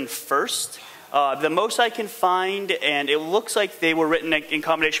were written first. The most I can find, and it looks like they were written in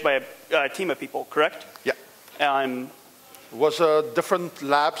combination by a team of people, correct? Yeah. Um, It was different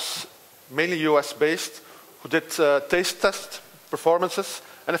labs, mainly US-based, who did taste test performances.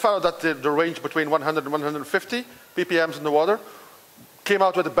 And they found out that the range between 100 and 150 ppms in the water came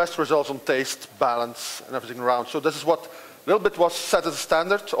out with the best results on taste, balance, and everything around. So this is what a little bit was set as a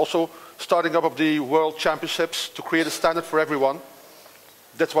standard. Also, starting up of the World Championships to create a standard for everyone.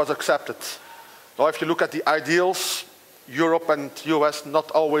 That was accepted. Now, if you look at the ideals, Europe and US not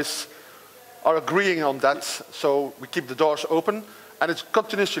always are agreeing on that. So we keep the doors open, and it's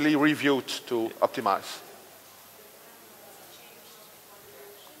continuously reviewed to optimize.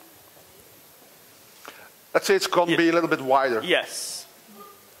 Let's say it's going to be a little bit wider. yes.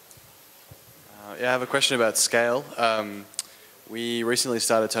 Yeah, I have a question about scale. We recently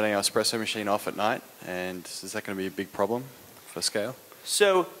started turning our espresso machine off at night, and is that going to be a big problem for scale?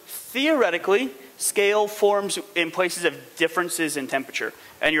 So theoretically, scale forms in places of differences in temperature.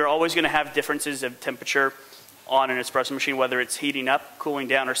 And you're always going to have differences of temperature on an espresso machine, whether it's heating up, cooling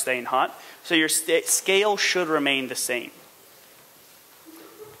down, or staying hot. So your scale should remain the same.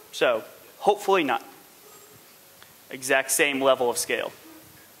 So hopefully not. Exact same level of scale.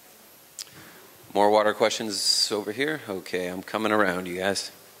 More water questions over here? Okay, I'm coming around, you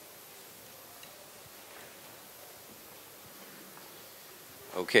guys.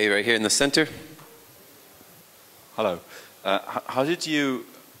 Okay, right here in the center. Hello. How did you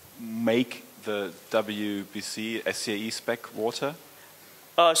make the WBC SCAE spec water?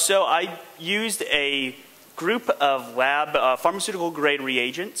 So I used a group of lab pharmaceutical grade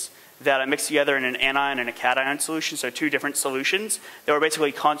reagents that I mixed together in an anion and a cation solution, so two different solutions. They were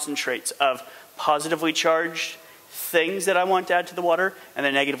basically concentrates of positively charged things that I want to add to the water and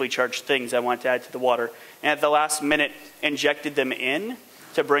then negatively charged things I want to add to the water. And at the last minute, injected them in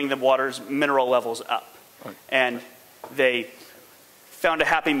to bring the water's mineral levels up. Right. And they found a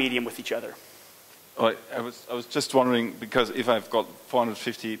happy medium with each other. Well, I was just wondering, because if I've got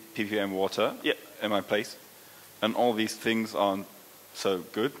 450 ppm water in my place, and all these things aren't so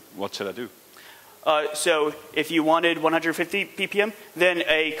good, what should I do? So if you wanted 150 ppm, then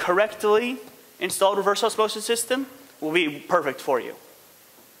a correctly installed reverse osmosis system will be perfect for you.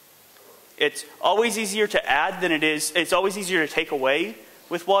 It's always easier to add than it is, it's always easier to take away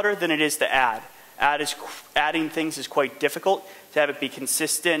with water than it is to add. Adding things is quite difficult, to have it be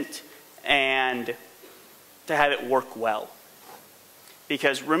consistent and to have it work well.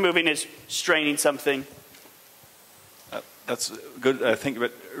 Because removing is straining something. That's good. I think,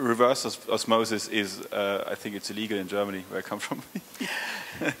 but reverse osmosis is, I think it's illegal in Germany, where I come from.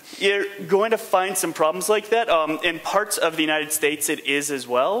 You're going to find some problems like that. In parts of the United States, it is as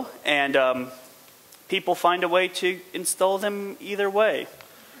well, and people find a way to install them either way.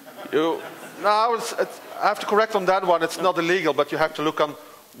 I have to correct on that one. It's not illegal, but you have to look on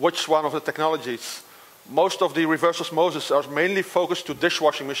which one of the technologies. Most of the reverse osmosis are mainly focused to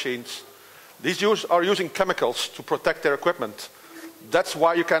dishwashing machines. These are using chemicals to protect their equipment. That's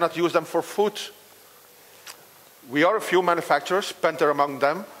why you cannot use them for food. We are a few manufacturers, Penter among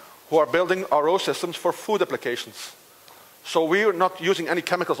them, who are building RO systems for food applications. So we are not using any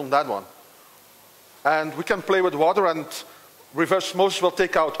chemicals on that one. And we can play with water, and reverse osmosis will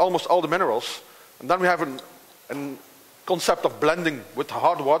take out almost all the minerals. And then we have a concept of blending with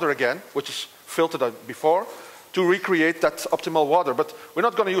hard water again, which is filtered out before, to recreate that optimal water. But we're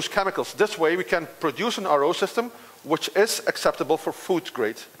not going to use chemicals. This way we can produce an RO system which is acceptable for food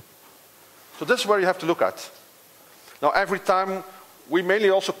grade. So this is where you have to look at. Now every time, we mainly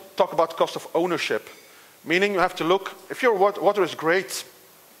also talk about cost of ownership, meaning you have to look, if your water is great,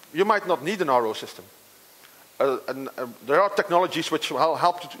 you might not need an RO system. There are technologies which will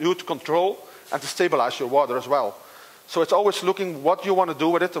help you to control and to stabilize your water as well. So it's always looking what you want to do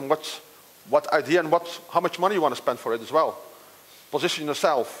with it and what idea and how much money you want to spend for it as well. Position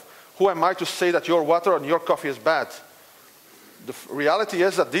yourself. Who am I to say that your water and your coffee is bad? The reality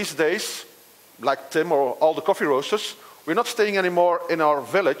is that these days, like Tim or all the coffee roasters, we're not staying anymore in our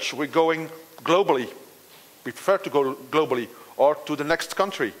village, we're going globally. We prefer to go globally or to the next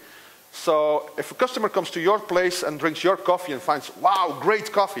country. So if a customer comes to your place and drinks your coffee and finds, wow,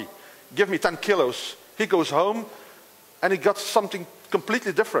 great coffee, give me 10 kilos. He goes home and he got something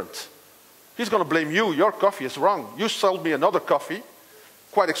completely different. He's going to blame you. Your coffee is wrong. You sold me another coffee,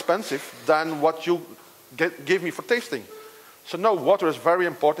 quite expensive, than what you gave me for tasting. So no, water is very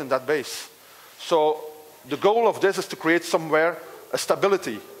important in that base. So the goal of this is to create somewhere a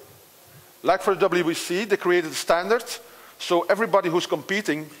stability. Like for the WBC, they created a standard, so everybody who's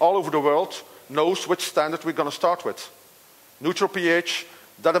competing all over the world knows which standard we're going to start with. Neutral pH,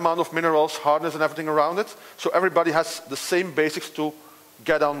 that amount of minerals, hardness and everything around it, so everybody has the same basics to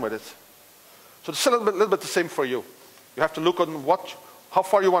get on with it. So it's a little bit the same for you. You have to look on how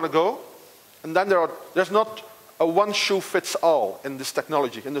far you want to go, and then there's not a one shoe fits all in this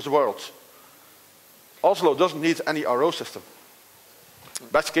technology, in this world. Oslo doesn't need any RO system.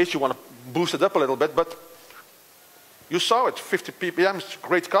 Best case, you want to boost it up a little bit, but you saw it, 50 ppm,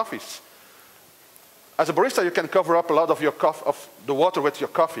 great coffees. As a barista, you can cover up a lot of the water with your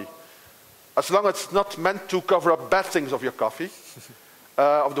coffee. As long as it's not meant to cover up bad things of your coffee,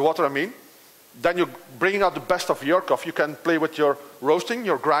 of the water I mean, then you're bringing out the best of your coffee. You can play with your roasting,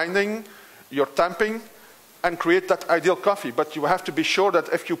 your grinding, your tamping, and create that ideal coffee. But you have to be sure that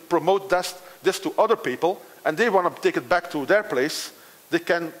if you promote this to other people, and they want to take it back to their place, they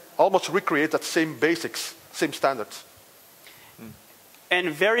can almost recreate that same basics, same standards. And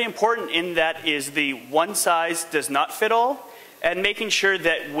very important in that is the one size does not fit all, and making sure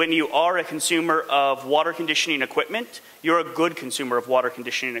that when you are a consumer of water conditioning equipment, you're a good consumer of water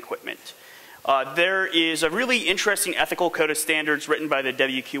conditioning equipment. There is a really interesting ethical code of standards written by the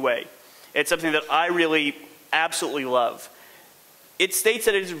WQA. It's something that I really absolutely love. It states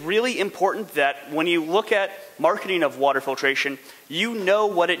that it is really important that when you look at marketing of water filtration, you know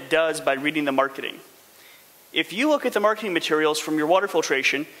what it does by reading the marketing. If you look at the marketing materials from your water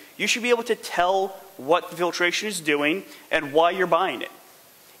filtration, you should be able to tell what the filtration is doing and why you're buying it.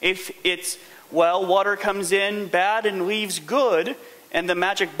 If it's, well, water comes in bad and leaves good, and the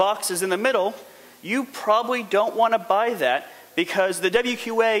magic box is in the middle, you probably don't want to buy that, because the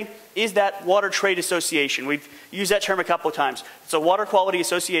WQA is that Water Trade Association. We've used that term a couple of times. It's a Water Quality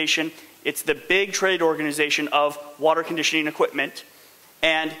Association. It's the big trade organization of water conditioning equipment.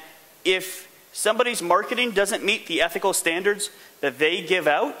 And if somebody's marketing doesn't meet the ethical standards that they give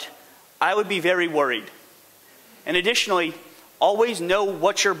out, I would be very worried. And additionally, always know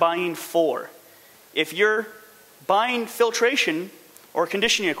what you're buying for. If you're buying filtration or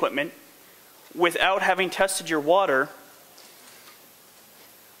conditioning equipment, without having tested your water,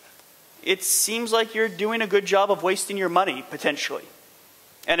 it seems like you're doing a good job of wasting your money, potentially.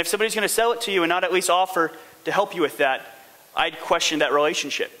 And if somebody's going to sell it to you and not at least offer to help you with that, I'd question that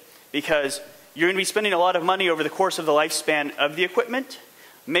relationship. Because you're going to be spending a lot of money over the course of the lifespan of the equipment.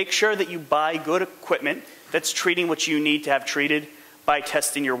 Make sure that you buy good equipment that's treating what you need to have treated by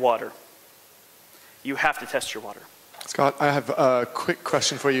testing your water. You have to test your water. Scott, I have a quick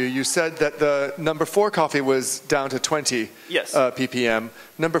question for you. You said that the number 4 coffee was down to 20 yes. ppm.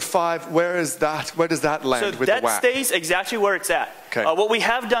 Number 5, where is that? Where does that land with the WAC? That stays exactly where it's at. Okay. What we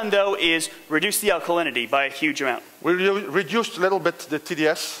have done, though, is reduce the alkalinity by a huge amount. We reduced a little bit the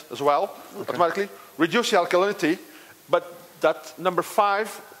TDS as well, automatically. Reduce the alkalinity, but that number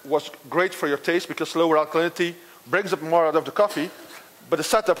 5 was great for your taste because lower alkalinity brings up more out of the coffee, but the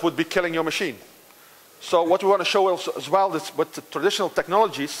setup would be killing your machine. So what we want to show as well is with the traditional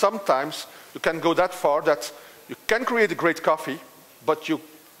technology, sometimes you can go that far that you can create a great coffee, but you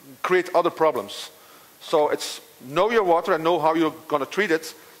create other problems. So it's know your water and know how you're going to treat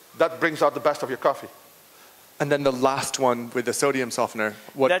it. That brings out the best of your coffee. And then the last one with the sodium softener.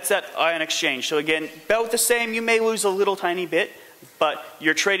 That's that ion exchange. So again, about the same. You may lose a little tiny bit, but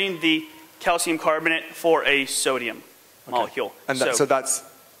you're trading the calcium carbonate for a sodium molecule. And so that's...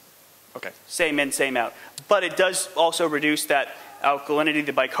 Okay. Same in, same out. But it does also reduce that alkalinity of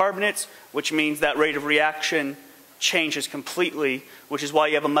the bicarbonates, which means that rate of reaction changes completely, which is why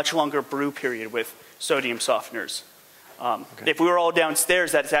you have a much longer brew period with sodium softeners. If we were all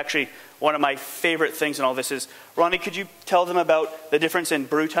downstairs, that's actually one of my favorite things in all this is, Ronnie, could you tell them about the difference in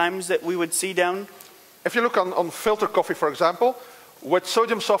brew times that we would see down? If you look on filter coffee, for example, with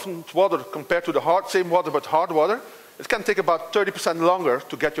sodium softened water compared to the same water but hard water, it can take about 30% longer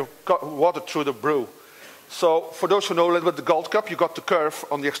to get your water through the brew. So for those who know a little bit the Gold Cup, you got the curve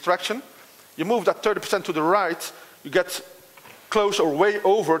on the extraction. You move that 30% to the right, you get close or way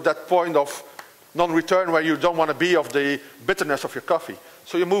over that point of non-return where you don't want to be of the bitterness of your coffee.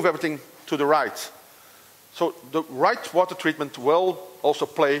 So you move everything to the right. So the right water treatment will also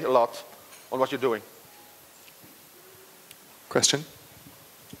play a lot on what you're doing. Question?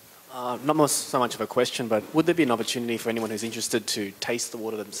 Not so much of a question, but would there be an opportunity for anyone who's interested to taste the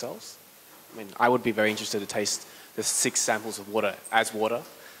water themselves? I mean, I would be very interested to taste the 6 samples of water as water.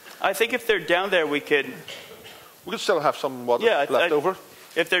 I think if they're down there, we could still have some water left over.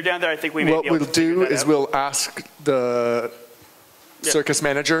 If they're down there, I think we may What be able we'll to figure do that is out. we'll ask the circus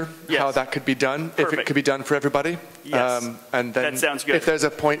manager how that could be done, if it could be done for everybody. Yes. And then That sounds good. if there's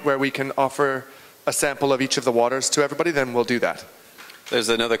a point where we can offer a sample of each of the waters to everybody, then we'll do that. There's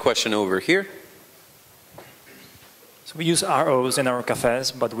another question over here. So we use ROs in our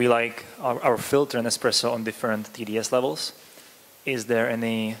cafes, but we like our filter and espresso on different TDS levels. Is there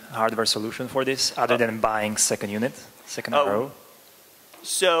any hardware solution for this other than buying second RO?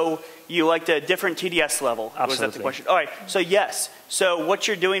 So you liked a different TDS level? Absolutely. Was that the question? All right. So yes. So what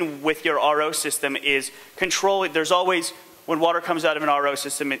you're doing with your RO system is control it. There's always, when water comes out of an RO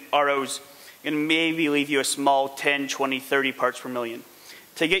system, ROs can maybe leave you a small 10, 20, 30 parts per million.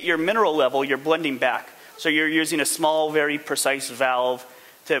 To get your mineral level, you're blending back. So you're using a small, very precise valve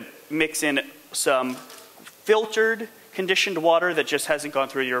to mix in some filtered, conditioned water that just hasn't gone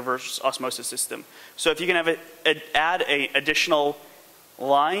through your reverse osmosis system. So if you can have add an additional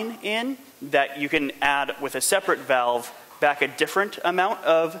line in that you can add with a separate valve back a different amount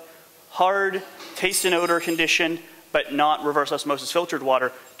of hard, taste and odor conditioned, but not reverse osmosis filtered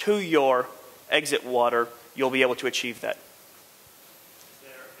water to your exit water, you'll be able to achieve that.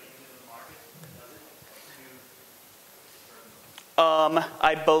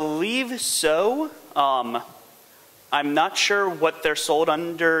 I believe so. I'm not sure what they're sold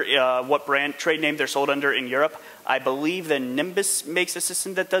under, what brand, trade name they're sold under in Europe. I believe the Nimbus makes a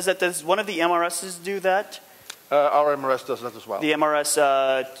system that does that. Does one of the MRSs do that? Our MRS does that as well. The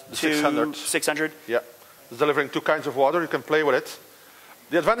MRS 600? Yeah. It's delivering 2 kinds of water. You can play with it.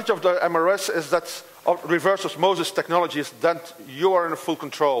 The advantage of the MRS is that reverse osmosis technology is that you are in full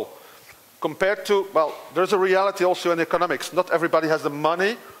control. Compared to, well, there's a reality also in economics. Not everybody has the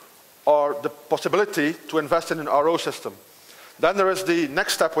money or the possibility to invest in an RO system. Then there is the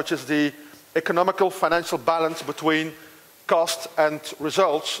next step, which is the economical financial balance between cost and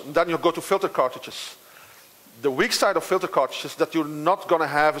results. And then you go to filter cartridges. The weak side of filter cartridges is that you're not going to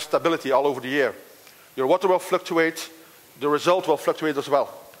have a stability all over the year. Your water will fluctuate, the result will fluctuate as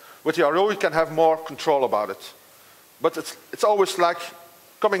well. With the RO, you can have more control about it. But it's always like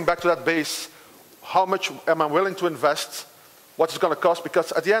coming back to that base, how much am I willing to invest? What it's going to cost?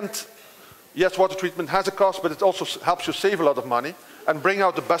 Because at the end, yes, water treatment has a cost, but it also helps you save a lot of money. and bring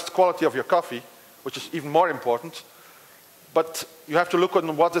out the best quality of your coffee, which is even more important. But you have to look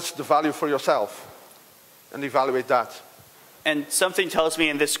on what is the value for yourself and evaluate that. And something tells me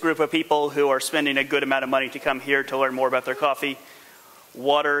in this group of people who are spending a good amount of money to come here to learn more about their coffee,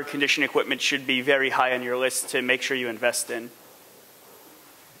 water conditioning equipment should be very high on your list to make sure you invest in.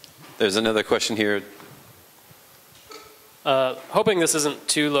 There's another question here. Hoping this isn't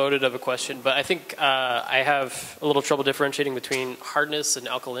too loaded of a question, but I think I have a little trouble differentiating between hardness and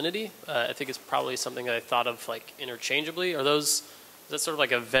alkalinity. I think it's probably something that I thought of like interchangeably. Are those, is that sort of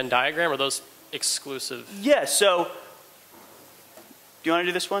like a Venn diagram, or are those exclusive? Yeah, so, do you want to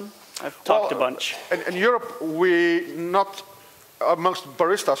do this one? I've talked a bunch. In Europe, amongst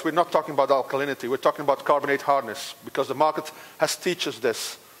baristas, we're not talking about alkalinity, we're talking about carbonate hardness, because the market has teaches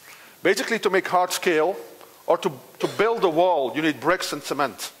this. Basically, to make hard scale, or to build a wall, you need bricks and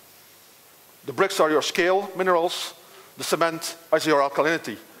cement. The bricks are your scale minerals, the cement is your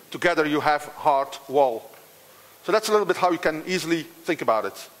alkalinity. Together you have hard wall. So that's a little bit how you can easily think about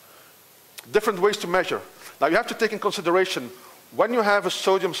it. Different ways to measure. Now you have to take in consideration, when you have a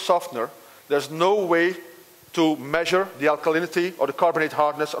sodium softener, there's no way to measure the alkalinity or the carbonate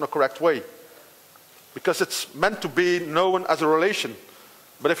hardness in a correct way. Because it's meant to be known as a relation.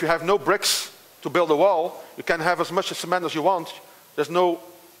 But if you have no bricks to build a wall, you can have as much cement as you want. There's no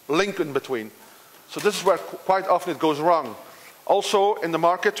link in between. So this is where quite often it goes wrong. Also in the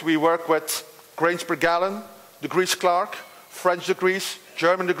market we work with grains per gallon, degrees Clark, French degrees,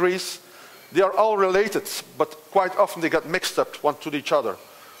 German degrees. They are all related, but quite often they get mixed up one to each other.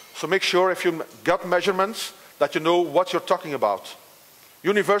 So make sure if you got measurements that you know what you're talking about.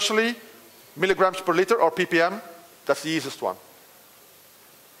 Universally, milligrams per liter or ppm, that's the easiest one.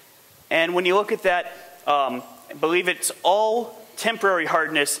 And when you look at that, I believe it's all temporary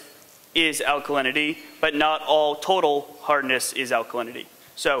hardness is alkalinity, but not all total hardness is alkalinity.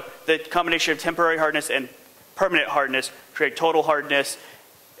 So the combination of temporary hardness and permanent hardness create total hardness,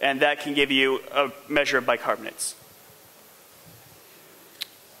 and that can give you a measure of bicarbonates.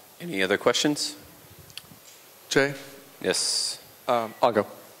 Any other questions? Jay? Yes. I'll go.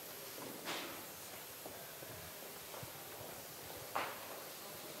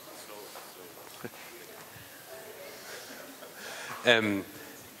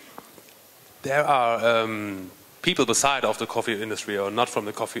 There are people beside of the coffee industry or not from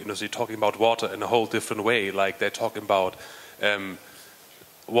the coffee industry talking about water in a whole different way. Like they're talking about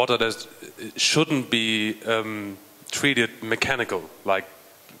water that shouldn't be treated mechanical. Like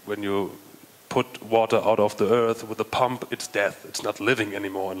when you put water out of the earth with a pump, it's death. It's not living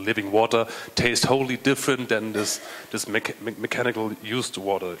anymore. And living water tastes wholly different than this mechanical used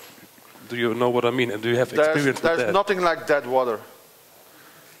water. Do you know what I mean? And do you have experience with that? There's nothing like dead water.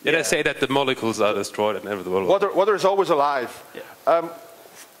 Yeah, they say that the molecules are destroyed and everything. Water is always alive. Yeah.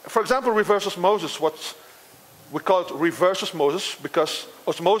 For example, reverse osmosis, what we call it reverse osmosis, because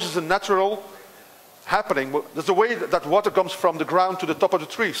osmosis is a natural happening. There's a way that water comes from the ground to the top of the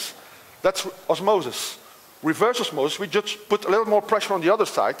trees. That's osmosis. Reverse osmosis, we just put a little more pressure on the other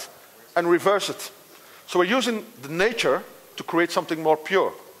side and reverse it. So we're using the nature to create something more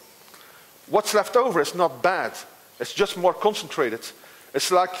pure. What's left over is not bad. It's just more concentrated. It's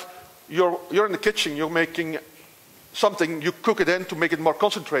like you're in the kitchen, you're making something, you cook it in to make it more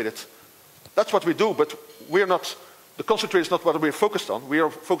concentrated. That's what we do, but we're not, the concentrate is not what we're focused on. We are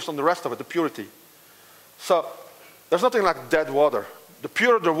focused on the rest of it, the purity. So there's nothing like dead water. The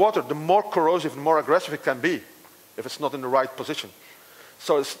purer the water, the more corrosive and more aggressive it can be if it's not in the right position.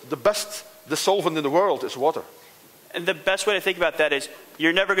 So it's the best dissolvent in the world is water. And the best way to think about that is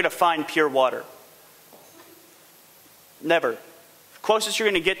you're never going to find pure water. Never. Closest you're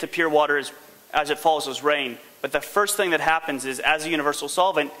going to get to pure water is as it falls as rain. But the first thing that happens is, as a universal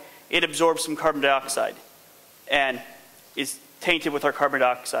solvent, it absorbs some carbon dioxide and is tainted with our carbon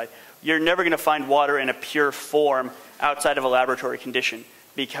dioxide. You're never going to find water in a pure form outside of a laboratory condition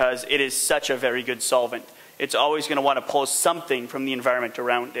because it is such a very good solvent. It's always going to want to pull something from the environment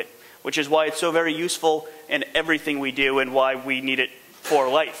around it, which is why it's so very useful in everything we do and why we need it for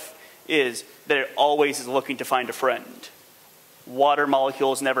life, is that it always is looking to find a friend. Water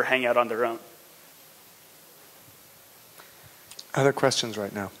molecules never hang out on their own. Other questions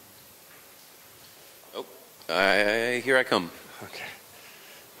right now? Oh, here I come. Okay.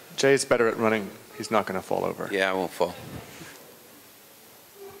 Jay's better at running. He's not going to fall over. Yeah, I won't fall.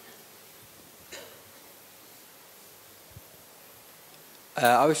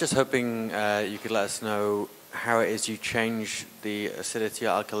 I was just hoping you could let us know how it is you change the acidity or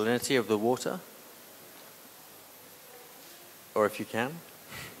alkalinity of the water. Or if you can.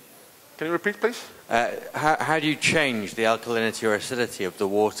 Can you repeat, please? How do you change the alkalinity or acidity of the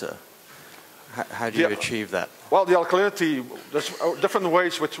water? How do you achieve that? Well, the alkalinity, there's different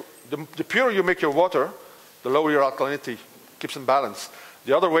ways. Which the purer you make your water, the lower your alkalinity keeps in balance.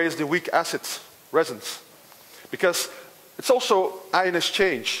 The other way is the weak acids, resins. Because it's also ion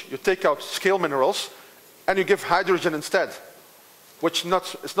exchange. You take out scale minerals and you give hydrogen instead, which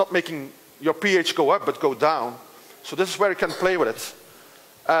is not making your pH go up but go down. So this is where you can play with it.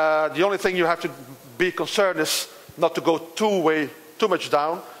 The only thing you have to be concerned is not to go too much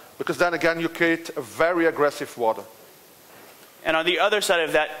down, because then again you create a very aggressive water. And on the other side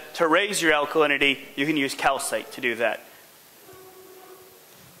of that, to raise your alkalinity, you can use calcite to do that.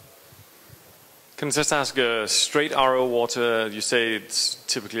 Can I just ask, straight RO water, you say it's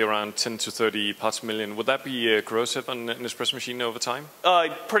typically around 10 to 30 parts per million. Would that be corrosive on an espresso machine over time?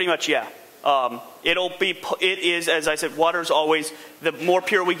 Pretty much, yeah. It is, as I said, water is always, the more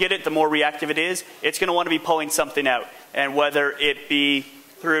pure we get it, the more reactive it is. It's going to want to be pulling something out. And whether it be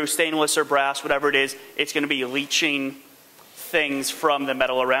through stainless or brass, whatever it is, it's going to be leaching things from the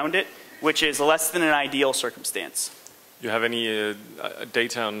metal around it, which is less than an ideal circumstance. Do you have any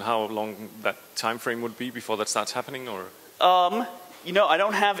data on how long that time frame would be before that starts happening, or? You know, I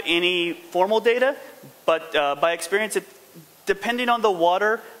don't have any formal data, but by experience, depending on the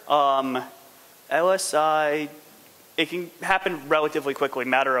water, LSI, it can happen relatively quickly,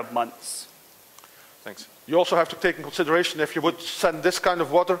 matter of months. Thanks. You also have to take in consideration, if you would send this kind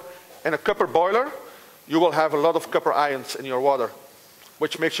of water in a copper boiler, you will have a lot of copper ions in your water,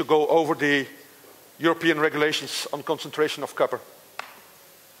 which makes you go over the European regulations on concentration of copper.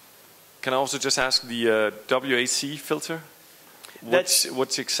 Can I also just ask the WAC filter?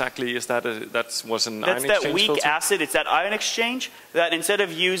 What exactly is that? That was an ion exchange filter? That's that weak acid. It's that ion exchange that instead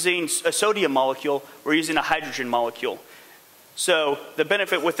of using a sodium molecule, we're using a hydrogen molecule. So the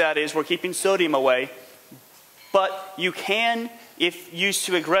benefit with that is we're keeping sodium away, but you can, if used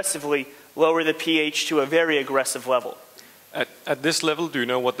too aggressively, lower the pH to a very aggressive level. At this level, do you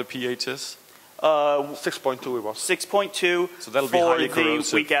know what the pH is? 6.2 it was. 6.2 so that'll for be highly the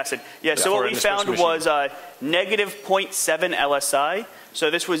corrosive. weak acid. Yeah, so what we found was negative 0.7 LSI. So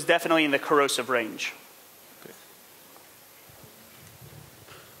this was definitely in the corrosive range. Okay.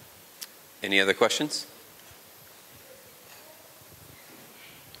 Any other questions?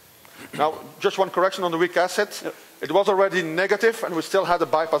 Now, just one correction on the weak acid. Yep. It was already negative, and we still had a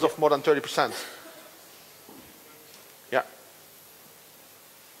bypass of more than 30%. Yeah.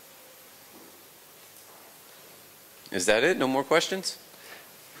 Is that it? No more questions?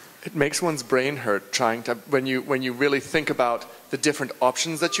 It makes one's brain hurt trying to, when you really think about the different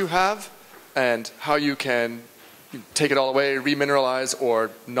options that you have and how you can take it all away, remineralize,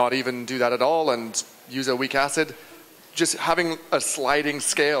 or not even do that at all and use a weak acid. Just having a sliding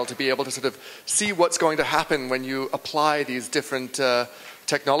scale to be able to sort of see what's going to happen when you apply these different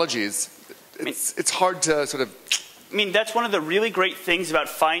technologies. It's hard to sort of... I mean, that's one of the really great things about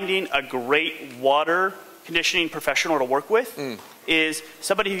finding a great water conditioning professional to work with, is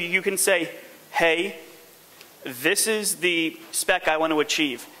somebody who you can say, hey, this is the spec I want to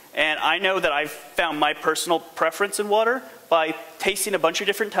achieve. And I know that I've found my personal preference in water by tasting a bunch of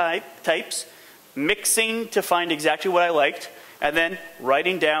different types, mixing to find exactly what I liked, and then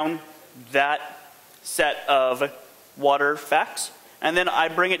writing down that set of water facts. And then I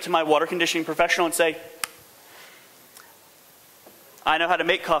bring it to my water conditioning professional and say, I know how to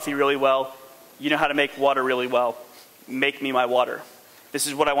make coffee really well. You know how to make water really well. Make me my water. This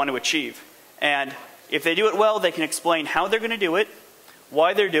is what I want to achieve. And if they do it well, they can explain how they're going to do it,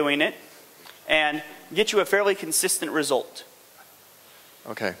 why they're doing it, and get you a fairly consistent result.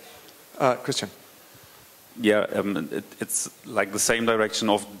 Okay. Christian. Yeah, it's like the same direction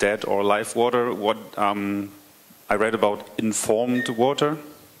of dead or live water. What I read about informed water,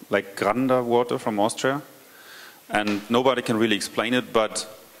 like Granda water from Austria. And nobody can really explain it, but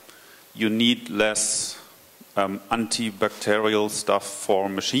you need less antibacterial stuff for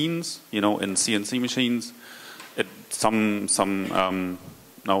machines, you know, in CNC machines. Some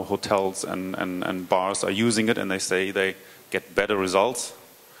now hotels and bars are using it, and they say they get better results.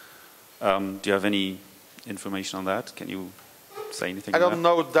 Do you have any information on that? Can you say anything? I don't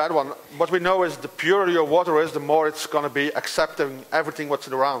know that one. What we know is the purer your water is, the more it's going to be accepting everything what's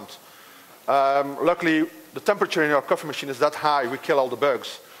around. Luckily, the temperature in our coffee machine is that high, we kill all the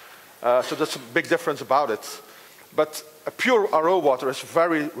bugs. So that's a big difference about it. But a pure RO water is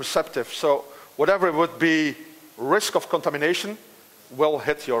very receptive, so whatever would be risk of contamination will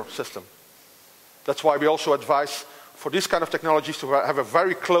hit your system. That's why we also advise for these kind of technologies to have a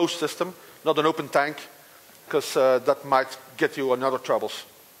very closed system, not an open tank, because that might get you in other troubles.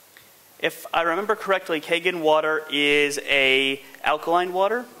 If I remember correctly, Kangen water is a alkaline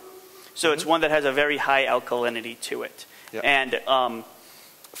water, so it's one that has a very high alkalinity to it. Yep. And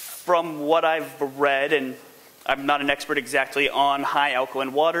from what I've read, and I'm not an expert exactly on high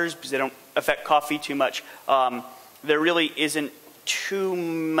alkaline waters because they don't affect coffee too much, there really isn't too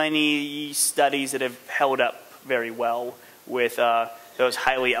many studies that have held up very well with those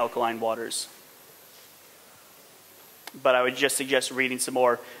highly alkaline waters. But I would just suggest reading some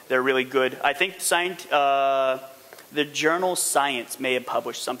more. They're really good. I think the journal Science may have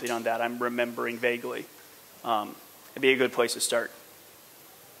published something on that. I'm remembering vaguely. It'd be a good place to start.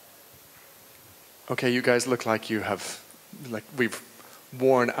 Okay, you guys look like you have, we've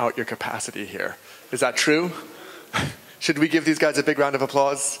worn out your capacity here. Is that true? Should we give these guys a big round of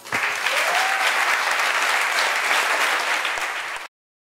applause?